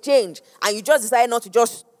 If there's change, and you just decide not to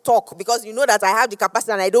just talk because you know that I have the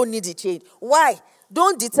capacity and I don't need the change. Why?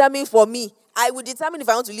 Don't determine for me. I will determine if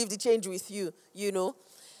I want to leave the change with you,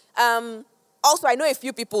 Also, I know a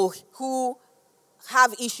few people who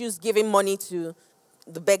have issues giving money to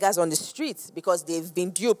the beggars on the streets because they've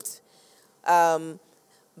been duped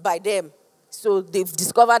by them. So they've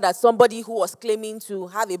discovered that somebody who was claiming to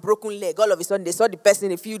have a broken leg, all of a sudden they saw the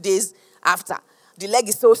person a few days after. The leg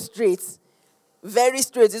is so straight, very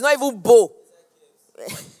straight. It's not even bow.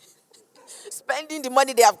 Spending the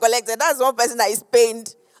money they have collected, that's one person that is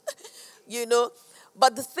pained,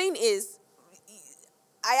 But the thing is,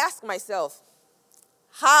 I ask myself,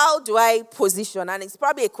 how do I position? And it's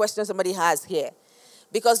probably a question somebody has here.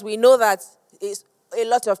 Because we know that a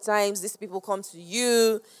lot of times these people come to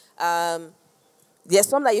you. There's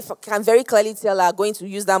some that you can very clearly tell are going to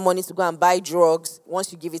use that money to go and buy drugs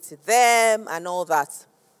once you give it to them and all that.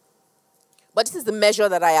 But this is the measure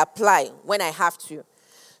that I apply when I have to.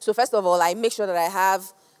 So first of all, I make sure that I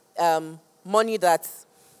have money that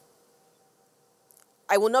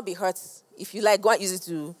I will not be hurt. If you like, go and use it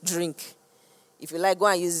to drink. If you like, go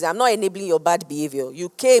and use it. I'm not enabling your bad behavior. You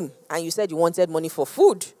came and you said you wanted money for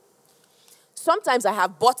food. Sometimes I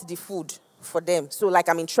have bought the food for them. So like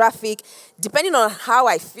I'm in traffic, depending on how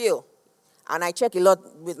I feel. And I check a lot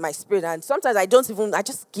with my spirit. And sometimes I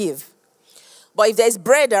just give. But if there's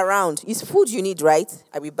bread around, it's food you need, right?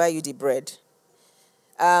 I will buy you the bread.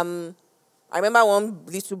 I remember one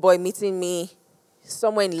little boy meeting me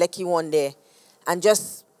somewhere in Lekki one day and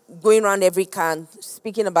just going around every can,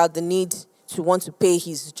 speaking about the need to want to pay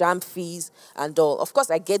his jam fees and all. Of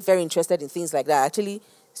course, I get very interested in things like that. I actually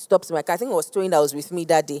stopped my car. I think it was Toyin that was with me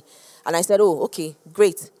that day. And I said, oh, okay,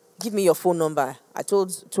 great. Give me your phone number. I told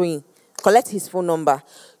Toyin, collect his phone number.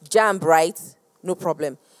 Jam, right? No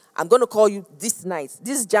problem. I'm going to call you this night.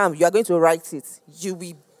 This jam, you are going to write it. You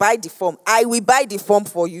will buy the form. I will buy the form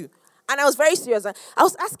for you. And I was very serious. I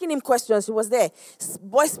was asking him questions. He was there.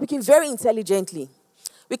 Boy speaking very intelligently.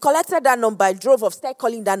 We collected that number. I drove off, started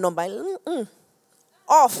calling that number.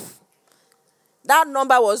 Off. That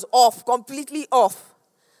number was off, completely off.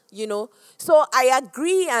 So I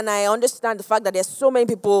agree and I understand the fact that there's so many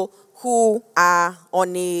people who are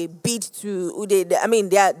on a bid to,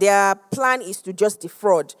 their plan is to just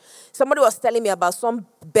defraud. Somebody was telling me about some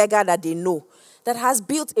beggar that they know that has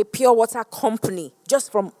built a pure water company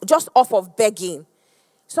just off of begging.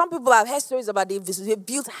 Some people have heard stories about they've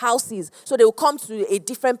built houses, so they will come to a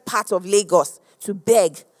different part of Lagos to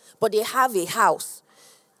beg, but they have a house.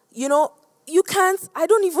 You can't, I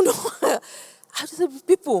don't even know. I just say,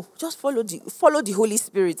 people, just follow the Holy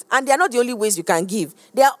Spirit. And they are not the only ways you can give.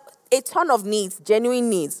 There are a ton of needs, genuine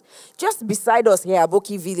needs. Just beside us here at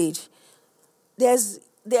Boki Village, there's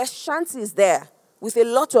shanties there with a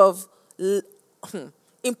lot of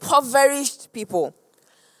impoverished people.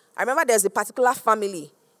 I remember there's a particular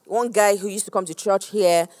family, one guy who used to come to church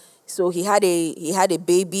here. So he had a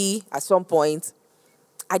baby at some point.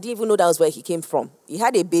 I didn't even know that was where he came from. He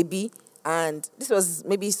had a baby, and this was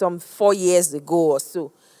maybe some 4 years ago or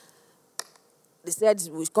so. They said,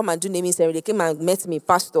 we come and do naming ceremony. They came and met me,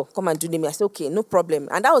 pastor, come and do naming. I said, okay, no problem.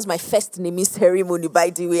 And that was my first naming ceremony, by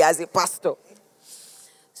the way, as a pastor.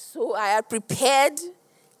 So I had prepared,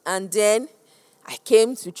 and then I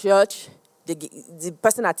came to church. The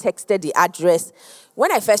person had texted the address.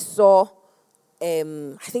 When I first saw,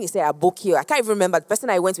 I think he said Abokio. I can't even remember. The person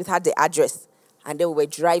I went with had the address. And then we were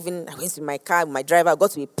driving. I went to my car, my driver. I got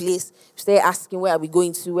to a place. We started asking, where are we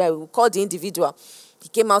going to? Where we called the individual. He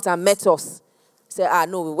came out and met us. Said,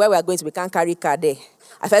 no, where we are going to, we can't carry car there.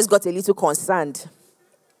 I first got a little concerned.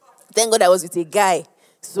 Thank God I was with a guy.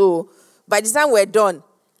 So by the time we're done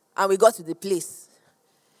and we got to the place,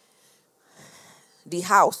 the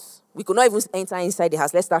house, we could not even enter inside the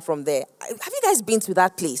house. Let's start from there. Have you guys been to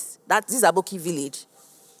that place? This is Aboki village.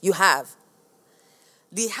 You have.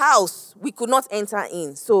 The house, we could not enter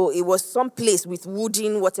in. So it was some place with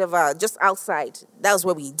wooden, whatever, just outside. That was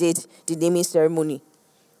where we did the naming ceremony.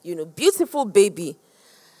 Beautiful baby.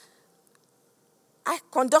 I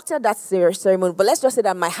conducted that ceremony, but let's just say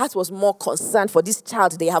that my heart was more concerned for this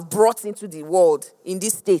child they have brought into the world in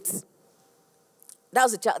this state. That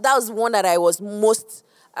was one that I was most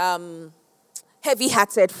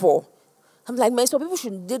heavy-hearted for. I'm like, man, so people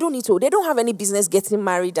they don't have any business getting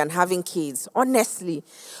married and having kids, honestly.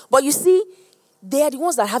 But you see, they are the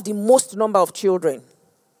ones that have the most number of children.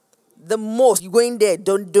 The most. You go in there,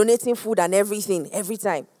 donating food and everything, every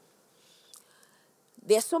time.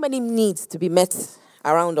 There are so many needs to be met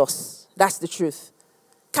around us. That's the truth.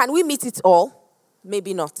 Can we meet it all?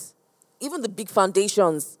 Maybe not. Even the big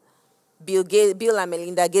foundations, Bill and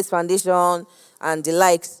Melinda Gates Foundation and the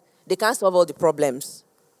likes, they can't solve all the problems.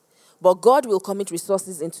 But God will commit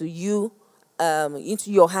resources into you,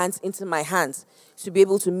 into your hands, into my hands, to be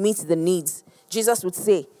able to meet the needs. Jesus would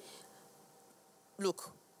say,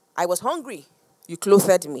 look, I was hungry, you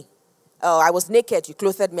clothed me. I was naked, you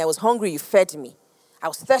clothed me. I was hungry, you fed me. I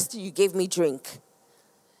was thirsty, you gave me drink.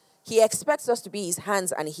 He expects us to be his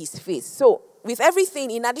hands and his feet. So, with everything,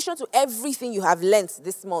 in addition to everything you have learned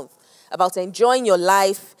this month about enjoying your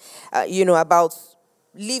life, about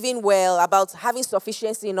living well, about having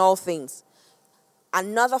sufficiency in all things,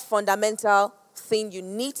 another fundamental thing you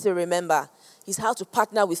need to remember is how to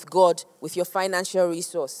partner with God with your financial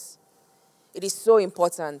resource. It is so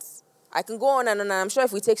important. I can go on and on, and I'm sure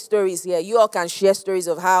if we take stories here, you all can share stories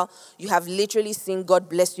of how you have literally seen God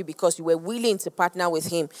bless you because you were willing to partner with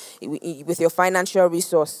him with your financial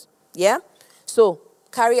resource. Yeah? So,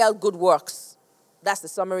 carry out good works. That's the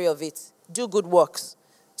summary of it. Do good works.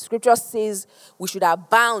 Scripture says we should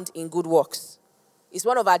abound in good works. It's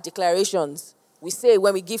one of our declarations. We say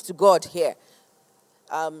when we give to God here,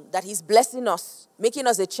 that he's blessing us, making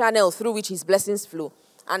us a channel through which his blessings flow,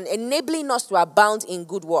 and enabling us to abound in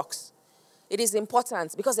good works. It is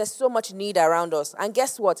important because there's so much need around us. And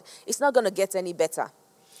guess what? It's not going to get any better.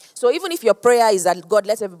 So even if your prayer is that God,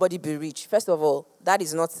 let everybody be rich, first of all, that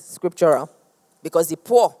is not scriptural. Because the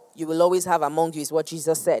poor you will always have among you is what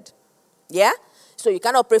Jesus said. Yeah? So you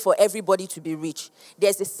cannot pray for everybody to be rich.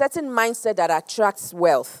 There's a certain mindset that attracts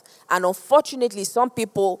wealth. And unfortunately, some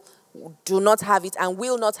people do not have it and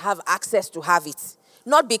will not have access to have it.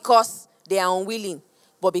 Not because they are unwilling,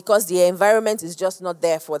 but because the environment is just not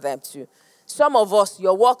there for them to. Some of us,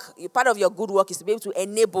 your work, part of your good work is to be able to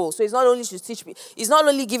enable. So it's not only to teach, it's not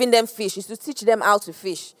only giving them fish, it's to teach them how to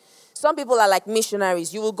fish. Some people are like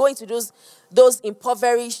missionaries. You will go into those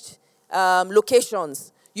impoverished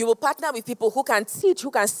locations. You will partner with people who can teach,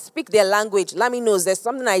 who can speak their language. Lami knows there's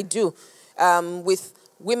something I do with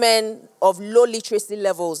women of low literacy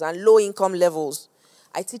levels and low income levels.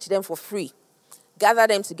 I teach them for free. Gather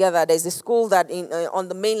them together. There's a school that on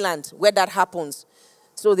the mainland where that happens.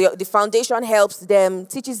 So the foundation helps them,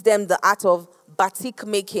 teaches them the art of batik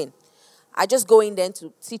making. I just go in there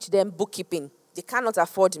to teach them bookkeeping. They cannot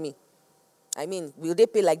afford me. I mean, will they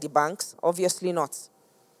pay like the banks? Obviously not.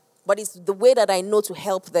 But it's the way that I know to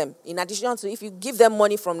help them. In addition to, if you give them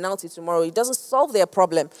money from now to tomorrow, it doesn't solve their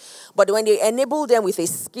problem. But when they enable them with a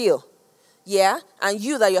skill, yeah, and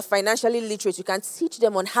you that you're financially literate, you can teach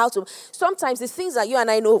them on how to. Sometimes the things that you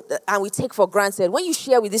and I know and we take for granted, when you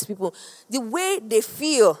share with these people, the way they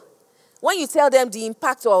feel, when you tell them the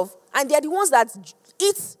impact of, and they're the ones that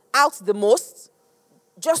eat out the most,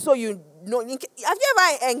 just so you know. Have you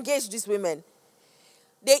ever engaged these women?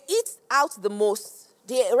 They eat out the most.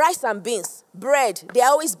 They rice and beans, bread. They are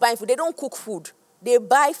always buying food. They don't cook food. They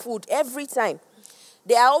buy food every time.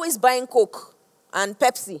 They are always buying Coke and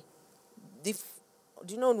Pepsi. Do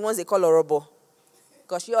you know the ones they call Orobo?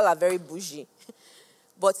 Because you all are very bougie.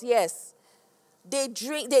 But yes, they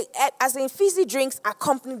drink, as in fizzy drinks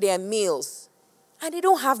accompany their meals. And they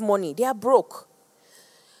don't have money. They are broke.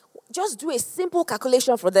 Just do a simple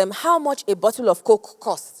calculation for them how much a bottle of Coke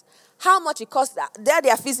costs. How much it costs,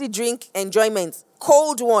 their fizzy drink enjoyment,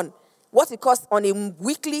 cold one. What it costs on a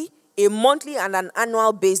weekly, a monthly, and an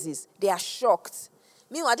annual basis. They are shocked.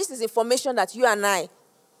 Meanwhile, this is information that you and I,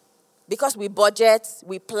 because we budget,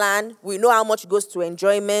 we plan, we know how much goes to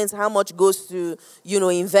enjoyment, how much goes to,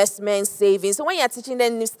 investment, savings. So when you're teaching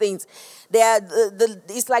them these things,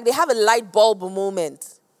 it's like they have a light bulb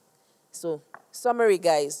moment. So, summary,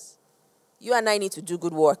 guys. You and I need to do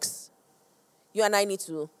good works. You and I need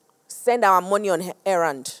to send our money on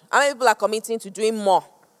errand. How many people are committing to doing more?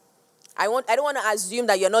 I don't want to assume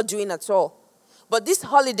that you're not doing at all. But this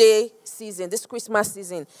holiday season, this Christmas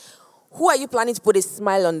season, who are you planning to put a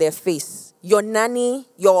smile on their face? Your nanny,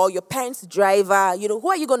 your parents' driver, who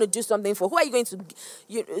are you going to do something for? Who are you going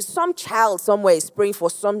to, some child somewhere is praying for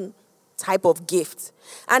some type of gift.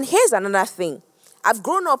 And here's another thing. I've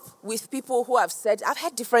grown up with people who have said, I've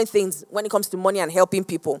heard different things when it comes to money and helping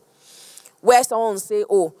people. Where someone will say,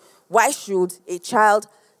 why should a child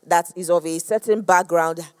that is of a certain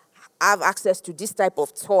background have access to this type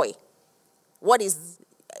of toy?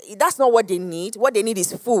 That's not what they need. What they need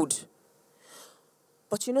is food.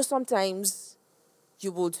 But sometimes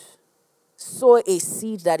you would sow a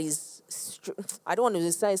seed that is, I don't want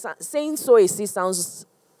to say, saying sow a seed sounds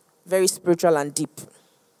very spiritual and deep.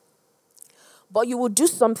 But you would do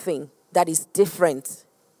something that is different.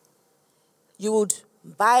 You would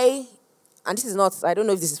buy, and this is not, I don't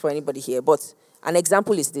know if this is for anybody here, but an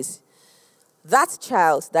example is this. That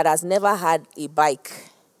child that has never had a bike,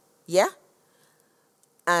 yeah?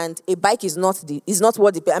 And a bike is not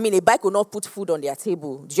what a bike will not put food on their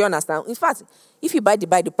table. Do you understand? In fact, if you buy the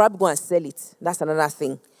bike, they'll probably go and sell it. That's another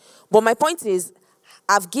thing. But my point is,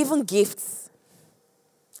 I've given gifts.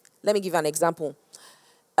 Let me give you an example.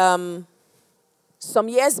 Some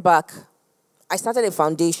years back, I started a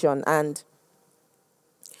foundation, and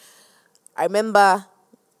I remember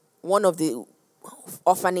one of the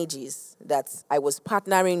orphanages that I was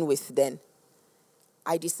partnering with then.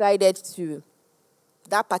 I decided to,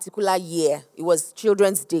 that particular year, it was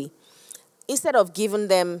Children's Day, instead of giving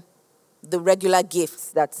them the regular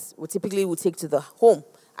gifts that we typically would take to the home,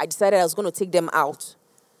 I decided I was going to take them out.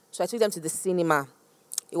 So I took them to the cinema.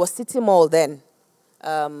 It was City Mall then,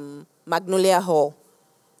 Magnolia Hall.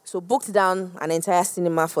 So booked down an entire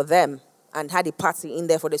cinema for them and had a party in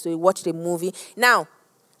there for them. So we watched a movie. Now,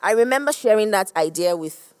 I remember sharing that idea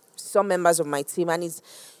with some members of my team, and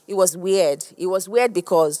it was weird. It was weird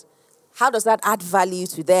because how does that add value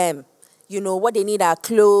to them? What they need are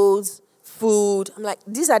clothes, food. I'm like,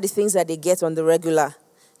 these are the things that they get on the regular.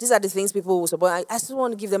 These are the things people will support. I just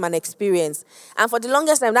want to give them an experience. And for the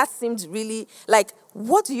longest time, that seemed really like,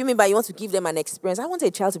 what do you mean by you want to give them an experience? I want a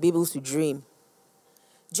child to be able to dream.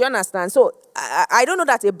 Do you understand? So I don't know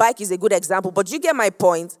that a bike is a good example, but you get my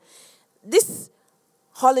point. This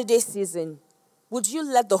holiday season, would you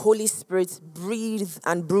let the Holy Spirit breathe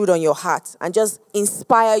and brood on your heart and just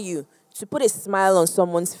inspire you to put a smile on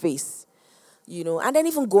someone's face? And then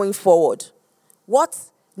even going forward, what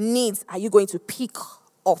needs are you going to pick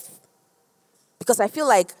off? Because I feel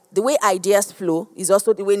like the way ideas flow is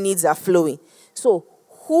also the way needs are flowing. So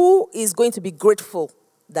who is going to be grateful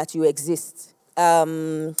that you exist?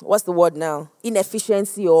 What's the word now?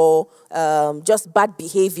 Inefficiency or just bad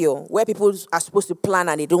behavior, where people are supposed to plan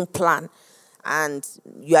and they don't plan. And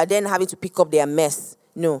you are then having to pick up their mess.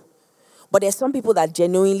 No. But there's some people that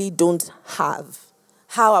genuinely don't have.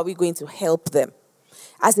 How are we going to help them?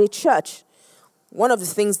 As a church, one of the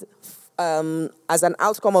things as an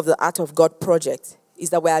outcome of the Art of God project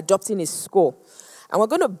is that we're adopting a school. And we're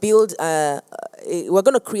going to we're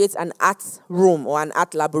going to create an art room or an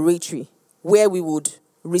art laboratory where we would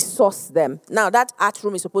resource them. Now, that art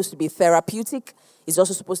room is supposed to be therapeutic. It's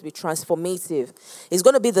also supposed to be transformative. It's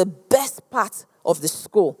going to be the best part of the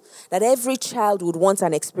school, that every child would want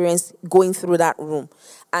an experience going through that room.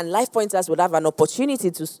 And Life Pointers would have an opportunity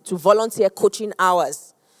to volunteer coaching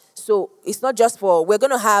hours. So it's not just we'll be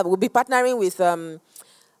partnering with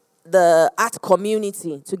the art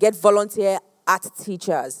community to get volunteer art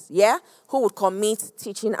teachers, who would commit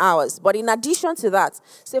teaching hours. But in addition to that,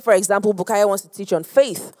 say, for example, Bukayo wants to teach on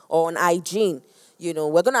faith or on hygiene. You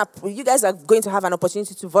guys are going to have an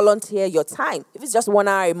opportunity to volunteer your time, if it's just 1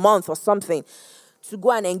 hour a month or something, to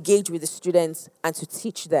go and engage with the students and to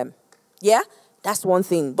teach them. Yeah? That's one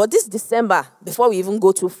thing. But this December, before we even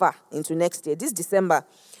go too far into next year, this December,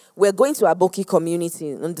 we're going to Aboki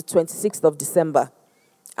community on the 26th of December.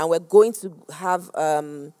 And we're going to have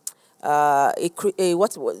what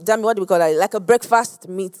do we call it? Like a breakfast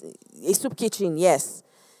meet, a soup kitchen, yes,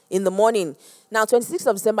 in the morning. Now, 26th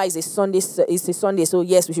of December is a Sunday, so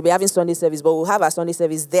yes, we should be having Sunday service, but we'll have our Sunday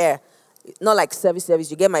service there. Not like service,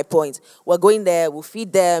 you get my point. We're going there, we'll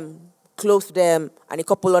feed them, clothe them, and a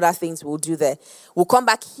couple other things we'll do there. We'll come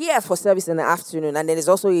back here for service in the afternoon, and then there's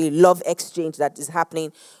also a love exchange that is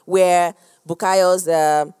happening where Bukayo's,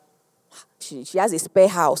 she has a spare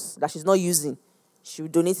house that she's not using. She'll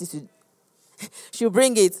donate it to, she'll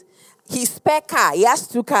bring it. His spare car, he has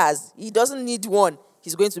 2 cars. He doesn't need one.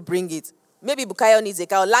 He's going to bring it. Maybe Bukayo needs a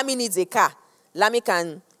car, or Lami needs a car.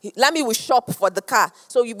 Lami will shop for the car.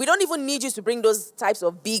 So we don't even need you to bring those types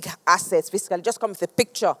of big assets, basically. Just come with a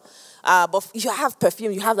picture. But you have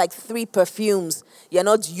perfume. You have like 3 perfumes. You're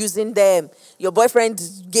not using them. Your boyfriend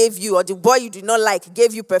gave you, or the boy you do not like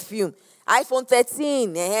gave you perfume. iPhone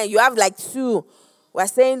 13, you have like 2. We're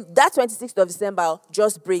saying that 26th of December,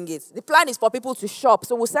 just bring it. The plan is for people to shop.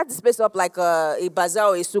 So we'll set this place up like a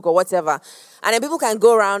bazaar or a souk or whatever. And then people can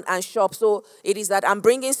go around and shop. So it is that I'm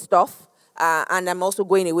bringing stuff. And I'm also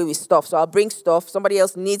going away with stuff. So I'll bring stuff. Somebody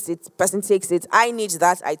else needs it. Person takes it. I need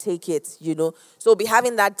that. I take it, So we'll be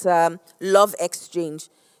having that love exchange.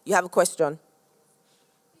 You have a question?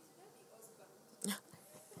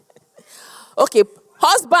 Okay.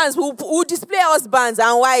 Husbands, who display husbands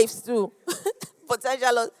and wives too.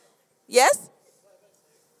 Potential. Yes?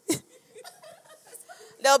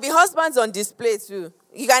 There'll be husbands on display too.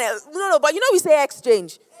 You can, no, but we say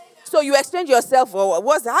exchange. So you exchange yourself, or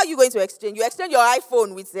how are you going to exchange? You exchange your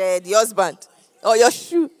iPhone with the husband, or your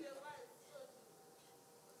shoe.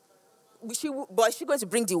 But is she going to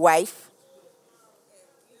bring the wife?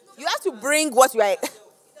 You have to bring what you are.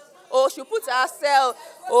 Oh, she put herself.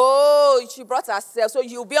 Oh, she brought herself. So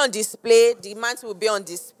you'll be on display. The mantle will be on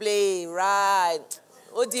display, right?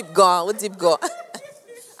 Oh, deep gone. And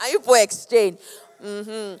you put exchange.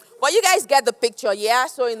 But you guys get the picture, yeah?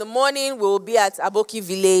 So in the morning, we'll be at Aboki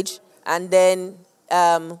Village, and then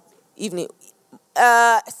evening.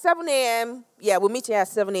 7 a.m., we'll meet here at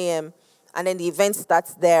 7 a.m., and then the event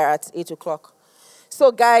starts there at 8 o'clock.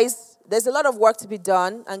 So guys, there's a lot of work to be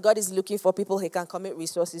done, and God is looking for people He can commit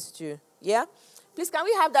resources to, yeah? Please, can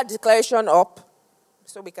we have that declaration up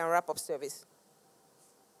so we can wrap up service?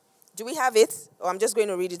 Do we have it? Or I'm just going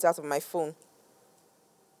to read it out of my phone.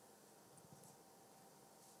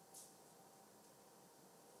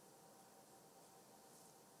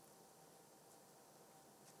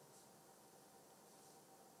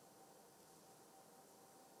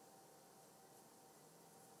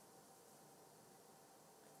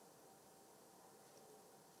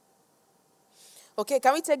 Okay,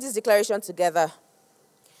 can we take this declaration together?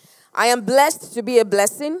 I am blessed to be a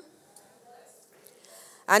blessing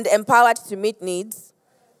and empowered to meet needs.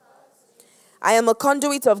 I am a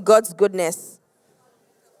conduit of God's goodness.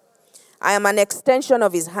 I am an extension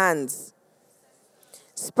of His hands,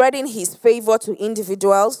 spreading His favor to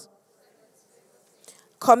individuals,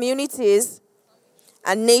 communities,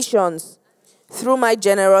 and nations through my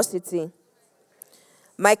generosity.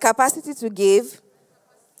 My capacity to give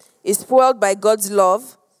is fueled by God's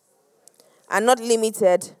love and not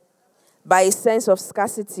limited by a sense of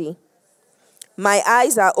scarcity. My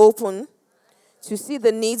eyes are open to see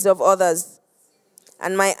the needs of others,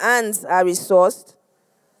 and my hands are resourced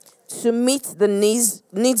to meet the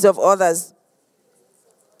needs of others.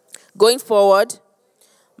 Going forward,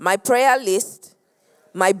 my prayer list,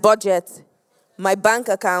 my budget, my bank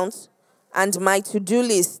account, and my to-do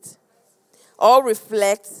list all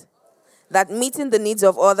reflect that meeting the needs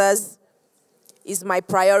of others is my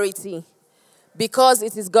priority because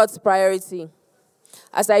it is God's priority.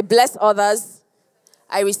 As I bless others,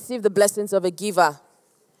 I receive the blessings of a giver.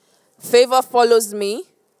 Favor follows me,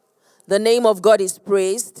 the name of God is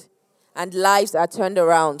praised, and lives are turned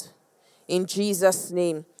around. In Jesus'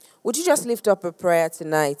 name. Would you just lift up a prayer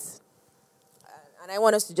tonight? And I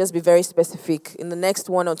want us to just be very specific in the next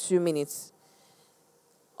 1 or 2 minutes.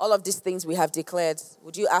 All of these things we have declared,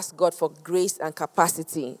 would you ask God for grace and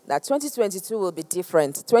capacity that 2022 will be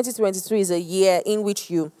different? 2022 is a year in which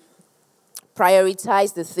you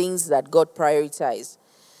prioritize the things that God prioritized.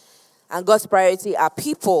 And God's priority are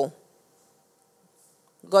people.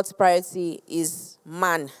 God's priority is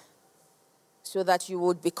man. So that you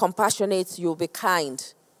would be compassionate, you will be kind.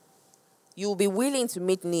 You will be willing to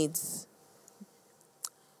meet needs.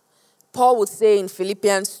 Paul would say in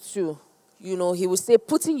Philippians 2, he would say,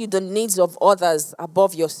 putting you the needs of others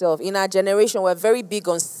above yourself. In our generation, we're very big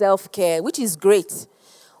on self-care, which is great.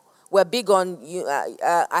 We're big on,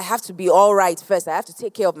 I have to be all right first. I have to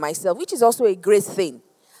take care of myself, which is also a great thing.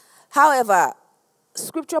 However,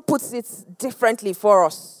 Scripture puts it differently for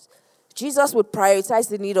us. Jesus would prioritize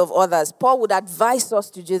the need of others. Paul would advise us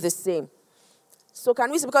to do the same. So can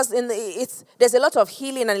we see, because there's a lot of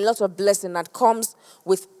healing and a lot of blessing that comes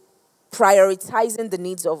with prioritizing the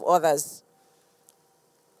needs of others.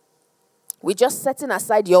 We're just setting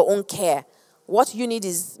aside your own care. What you need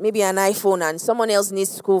is maybe an iPhone and someone else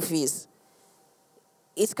needs school fees.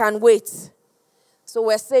 It can wait. So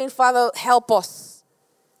we're saying, Father, help us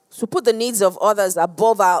to put the needs of others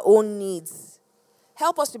above our own needs.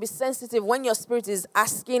 Help us to be sensitive when your Spirit is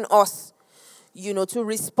asking us, to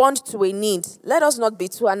respond to a need. Let us not be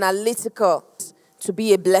too analytical to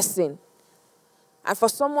be a blessing. And for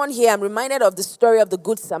someone here, I'm reminded of the story of the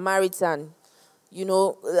Good Samaritan.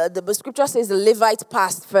 The scripture says the Levite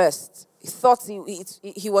passed first. He thought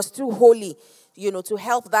he was too holy, to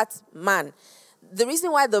help that man. The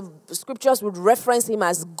reason why the scriptures would reference him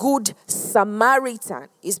as Good Samaritan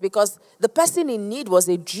is because the person in need was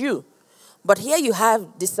a Jew. But here you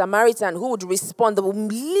have the Samaritan who would respond, the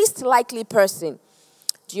least likely person.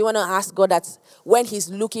 Do you want to ask God that when he's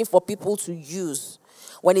looking for people to use,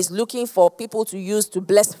 when he's looking for people to use to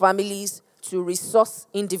bless families, to resource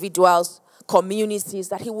individuals, communities,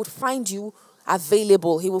 that he would find you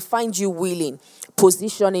available, he will find you willing,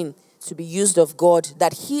 positioning to be used of God,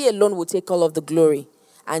 that he alone will take all of the glory,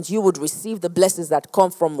 and you would receive the blessings that come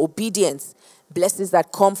from obedience, blessings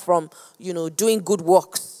that come from, doing good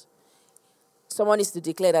works. Someone needs to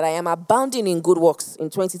declare that I am abounding in good works in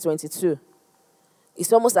 2022.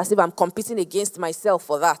 It's almost as if I'm competing against myself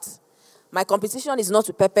for that. My competition is not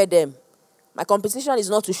to pepper them. My competition is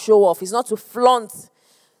not to show off. It's not to flaunt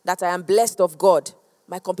that I am blessed of God.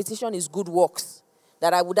 My competition is good works.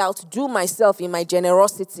 That I would outdo myself in my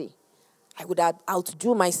generosity. I would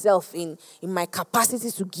outdo myself in my capacity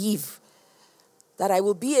to give. That I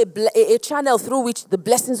will be a channel through which the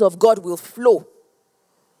blessings of God will flow.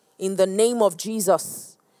 In the name of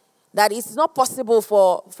Jesus. That it's not possible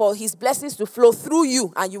for his blessings to flow through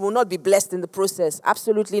you and you will not be blessed in the process.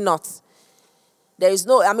 Absolutely not. There is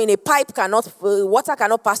water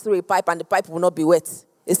cannot pass through a pipe and the pipe will not be wet.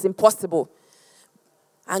 It's impossible.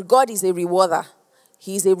 And God is a rewarder.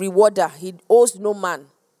 He is a rewarder. He owes no man.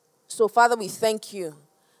 So, Father, we thank you.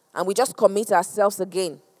 And we just commit ourselves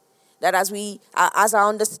again. That as our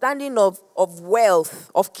understanding of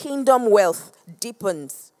wealth, of kingdom wealth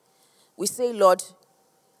deepens, we say, Lord,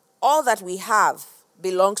 all that we have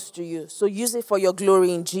belongs to you. So use it for your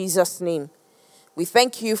glory in Jesus' name. We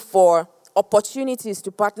thank you for opportunities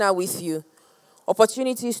to partner with you,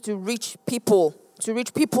 opportunities to reach people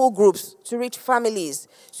groups, to reach families,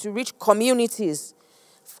 to reach communities,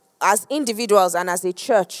 as individuals and as a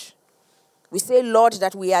church. We say, Lord,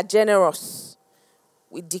 that we are generous.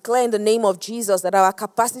 We declare in the name of Jesus that our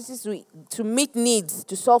capacity to meet needs,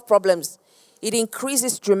 to solve problems, it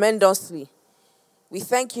increases tremendously. We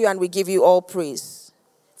thank you and we give you all praise.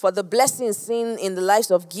 For the blessings seen in the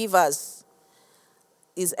lives of givers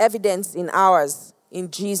is evidence in ours.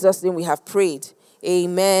 In Jesus' name we have prayed.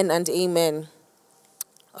 Amen and amen.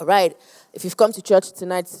 All right. If you've come to church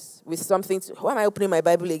tonight with something why am I opening my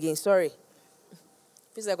Bible again? Sorry.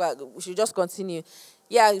 Feels like we should just continue.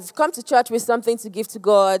 Yeah, if you've come to church with something to give to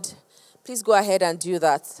God, please go ahead and do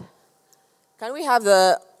that. Can we have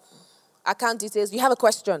the account details? You have a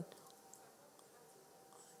question?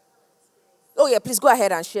 Oh, yeah, please go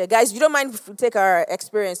ahead and share. Guys, you don't mind if we take our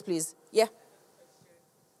experience, please? Yeah.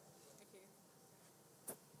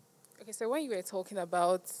 Okay, so when you were talking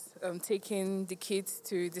about taking the kids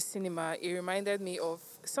to the cinema, it reminded me of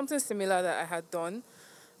something similar that I had done.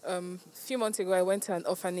 A few months ago, I went to an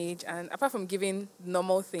orphanage, and apart from giving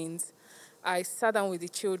normal things, I sat down with the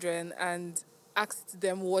children and asked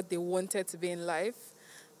them what they wanted to be in life.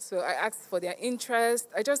 So I asked for their interest.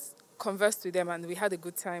 I just conversed with them, and we had a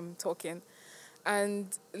good time talking. And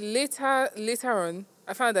later on,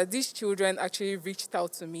 I found that these children actually reached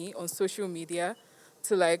out to me on social media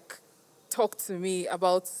to talk to me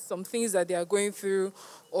about some things that they are going through,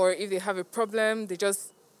 or if they have a problem, they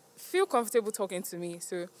just feel comfortable talking to me.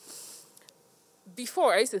 So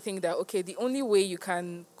before, I used to think that, okay, the only way you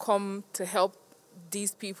can come to help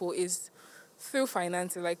these people is through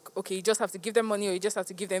financing. Okay, you just have to give them money or you just have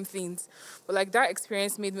to give them things. But that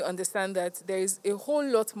experience made me understand that there is a whole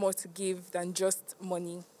lot more to give than just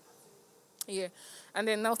money. Yeah. And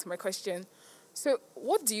then now to my question. So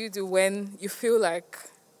what do you do when you feel like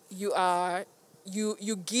you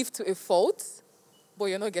give to a fault, but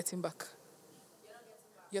you're not getting back?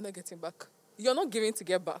 you're not getting back. You're not giving to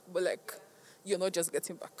get back, but like, you're not just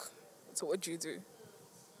getting back. So what do you do?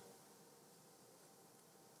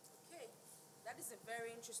 Okay, that is a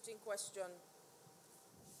very interesting question.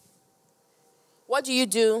 What do you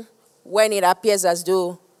do when it appears as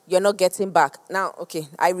though you're not getting back? Now, okay,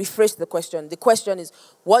 I rephrase the question. The question is,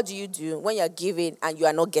 what do you do when you're giving and you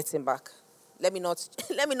are not getting back? Let me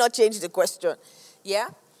not change the question. Yeah?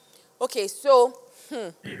 Okay, so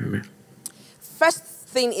first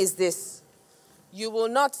thing is this. You will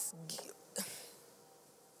not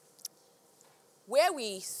where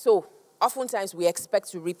we sow, oftentimes we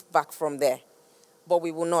expect to reap back from there, but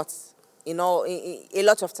we will not. A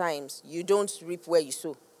lot of times, you don't reap where you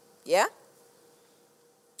sow. Yeah?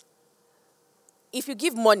 If you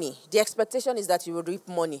give money, the expectation is that you will reap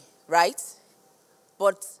money, right?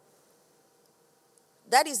 But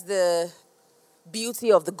that is the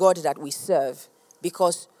beauty of the God that we serve,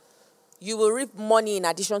 because you will reap money in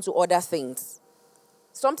addition to other things.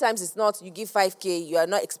 Sometimes it's not, you give 5K, you are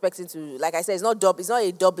not expecting to, like I said, it's not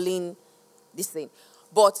a doubling this thing.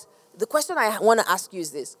 But the question I want to ask you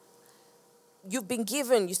is this. You've been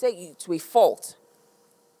given, you say, to a fault.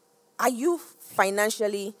 Are you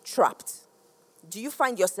financially trapped? Do you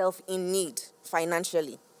find yourself in need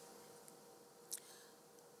financially?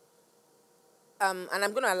 And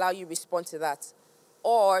I'm going to allow you to respond to that.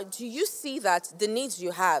 Or do you see that the needs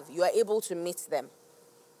you have, you are able to meet them?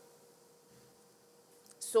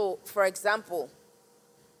 So, for example,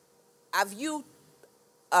 have you,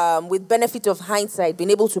 with benefit of hindsight, been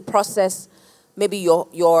able to process maybe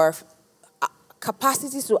your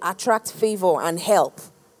capacity to attract favor and help?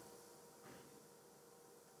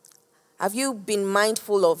 Have you been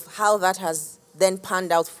mindful of how that has then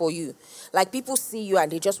panned out for you? Like, people see you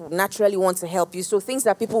and they just naturally want to help you. So things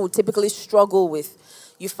that people would typically struggle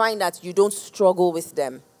with, you find that you don't struggle with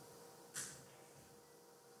them.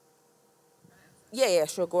 Yeah,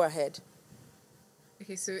 sure, go ahead.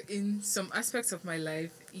 Okay, so in some aspects of my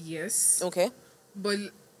life, yes. Okay. But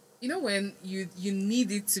when you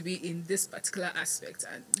need it to be in this particular aspect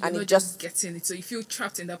and you're And it not just- getting it. So you feel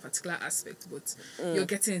trapped in that particular aspect, but you're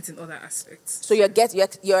getting it in other aspects. So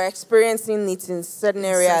you're experiencing it in certain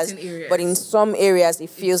areas, certain areas. but in some areas it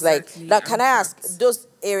feels Exactly, like. Now, can I I'm ask, trapped. those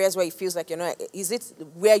areas where it feels like is it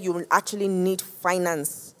where you actually need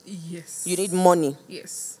finance? Yes. You need money.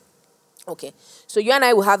 Yes. Okay. So you and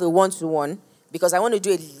I will have a one-to-one, because I want to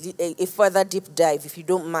do a further deep dive, if you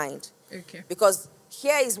don't mind. Okay. Because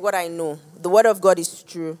here is what I know. The word of God is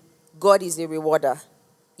true. God is a rewarder.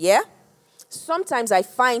 Yeah? Sometimes I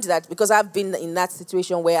find that because I've been in that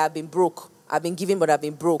situation where I've been broke. I've been giving, but I've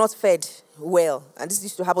been broke. Not fed well. And this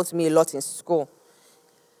used to happen to me a lot in school.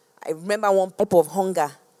 I remember one type of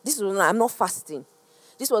hunger. I'm not fasting.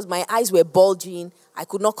 This was, my eyes were bulging. I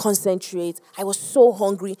could not concentrate. I was so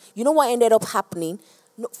hungry. You know what ended up happening?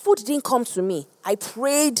 No, food didn't come to me. I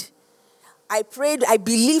prayed. I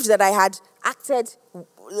believed that I had acted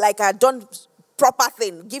like I had done proper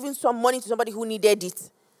thing, giving some money to somebody who needed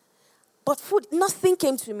it. But food, nothing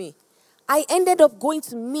came to me. I ended up going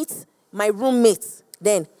to meet my roommates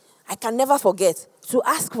then. I can never forget, to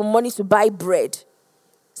ask for money to buy bread,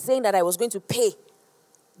 saying that I was going to pay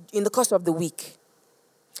in the course of the week.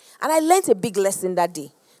 And I learned a big lesson that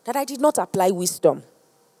day, that I did not apply wisdom.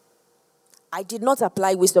 I did not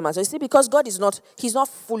apply wisdom. And so you see, because God He's not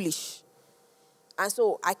foolish. And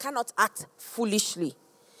so I cannot act foolishly.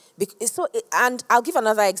 And I'll give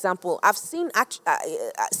another example. I've seen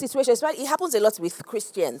situations where it happens a lot with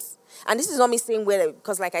Christians. And this is not me saying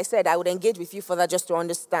because like I said, I would engage with you further just to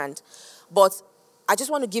understand. But I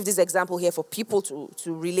just want to give this example here for people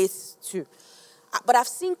to relate to. But I've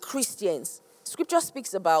seen Christians. Scripture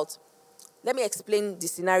speaks about, let me explain the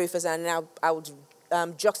scenario first, and then I would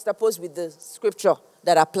juxtapose with the scripture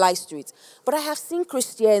that applies to it. But I have seen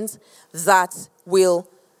Christians that will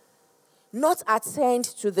not attend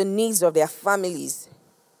to the needs of their families,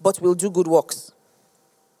 but will do good works.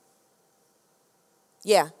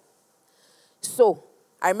 Yeah. So,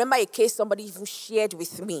 I remember a case somebody even shared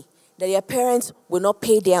with me, that their parents will not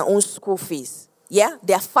pay their own school fees. Yeah,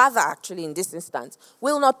 their father actually in this instance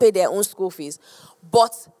will not pay their own school fees,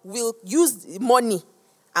 but will use money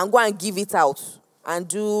and go and give it out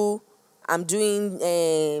and I'm doing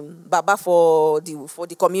Baba for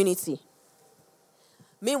the community.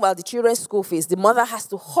 Meanwhile, the children's school fees, the mother has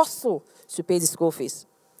to hustle to pay the school fees.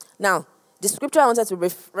 Now, the scripture I wanted to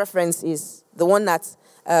reference is the one that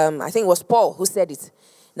I think it was Paul who said it,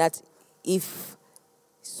 that if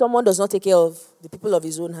someone does not take care of the people of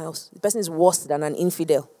his own house, the person is worse than an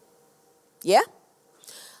infidel. Yeah?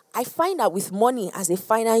 I find that with money as a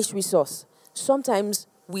finite resource, sometimes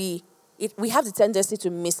we have the tendency to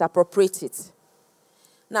misappropriate it.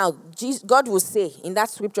 Now, God will say in that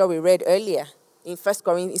scripture we read earlier, in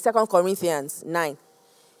 2 Corinthians 9,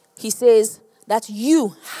 he says that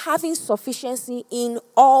you, having sufficiency in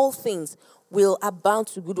all things, will abound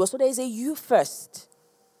to good works. So there is a you first.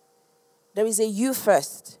 There is a you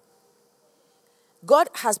first. God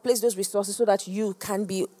has placed those resources so that you can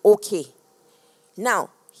be okay. Now,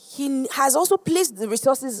 he has also placed the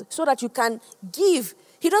resources so that you can give.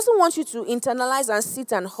 He doesn't want you to internalize and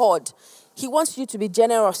sit and hoard. He wants you to be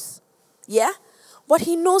generous. Yeah? But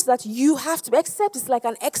he knows that you have to, except it's like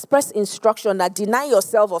an express instruction that deny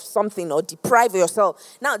yourself of something or deprive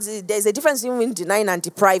yourself. Now, there's a difference between denying and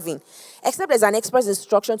depriving. Except there's an express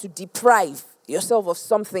instruction to deprive yourself of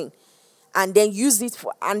something and then use it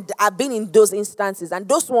for, and I've been in those instances, and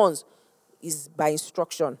those ones is by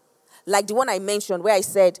instruction. Like the one I mentioned where I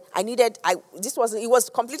said it was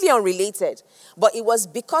completely unrelated, but it was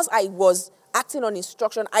because I was acting on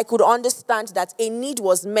instruction, I could understand that a need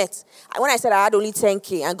was met. When I said I had only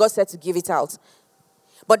 10K and God said to give it out.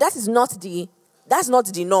 But that's not the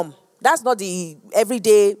norm. That's not the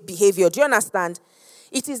everyday behavior. Do you understand?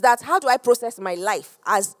 It is that how do I process my life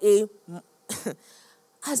as a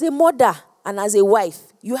mother and as a wife?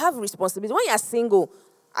 You have responsibility. When you are single,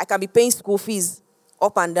 I can be paying school fees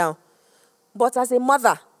up and down. But as a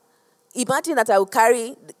mother, imagine that I will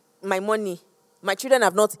carry my money. My children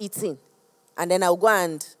have not eaten. And then I'll go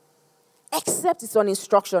and accept it's on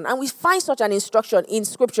instruction. And we find such an instruction in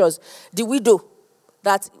scriptures. The widow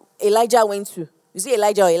that Elijah went to. You see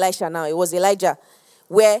Elijah or Elisha now? It was Elijah.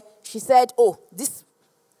 Where she said, I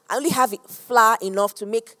only have flour enough to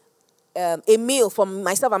make a meal for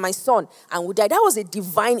myself and my son, and we died. That was a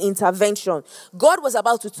divine intervention. God was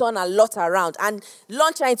about to turn a lot around and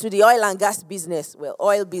launch her into the oil and gas business. Well,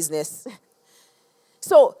 oil business.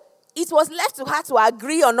 So it was left to her to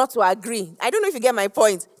agree or not to agree. I don't know if you get my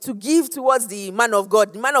point. To give towards the man of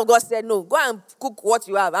God. The man of God said, no, go and cook what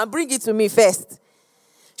you have and bring it to me first.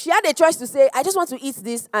 She had a choice to say, I just want to eat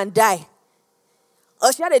this and die.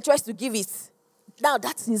 Or she had a choice to give it. Now,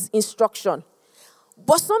 that's his instruction.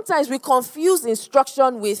 But sometimes we confuse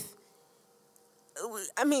instruction with,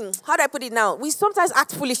 how do I put it now? We sometimes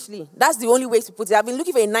act foolishly. That's the only way to put it. I've been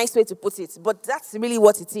looking for a nice way to put it, but that's really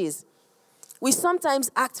what it is. We sometimes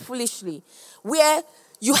act foolishly, where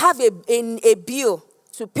you have a bill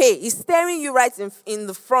to pay. It's staring you right in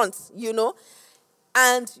the front,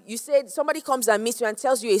 and you said somebody comes and meets you and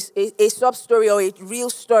tells you a sub story or a real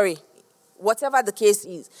story, whatever the case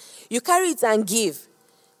is. You carry it and give.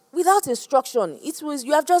 Without instruction,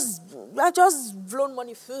 you have just blown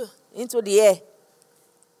money into the air.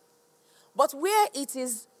 But where it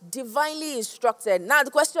is divinely instructed, now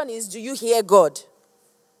the question is, do you hear God?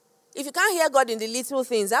 If you can't hear God in the little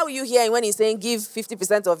things, how will you hear him when he's saying give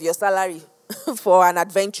 50% of your salary for an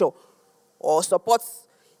adventure or support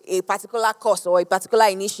a particular cause or a particular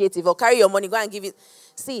initiative or carry your money, go and give it?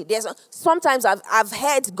 See, sometimes I've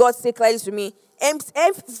heard God say clearly to me,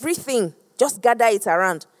 everything, just gather it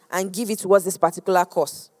around and give it towards this particular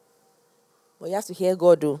cause. But you have to hear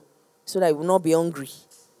God, though, so that you will not be hungry.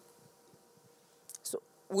 So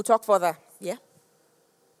we'll talk further, yeah?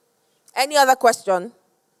 Any other question?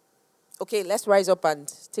 Okay, let's rise up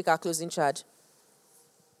and take our closing charge.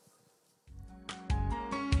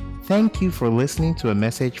 Thank you for listening to a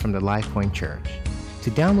message from the LifePoint Church.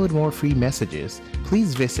 To download more free messages,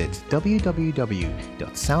 please visit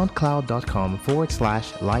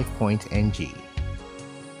www.soundcloud.com/LifePointNG.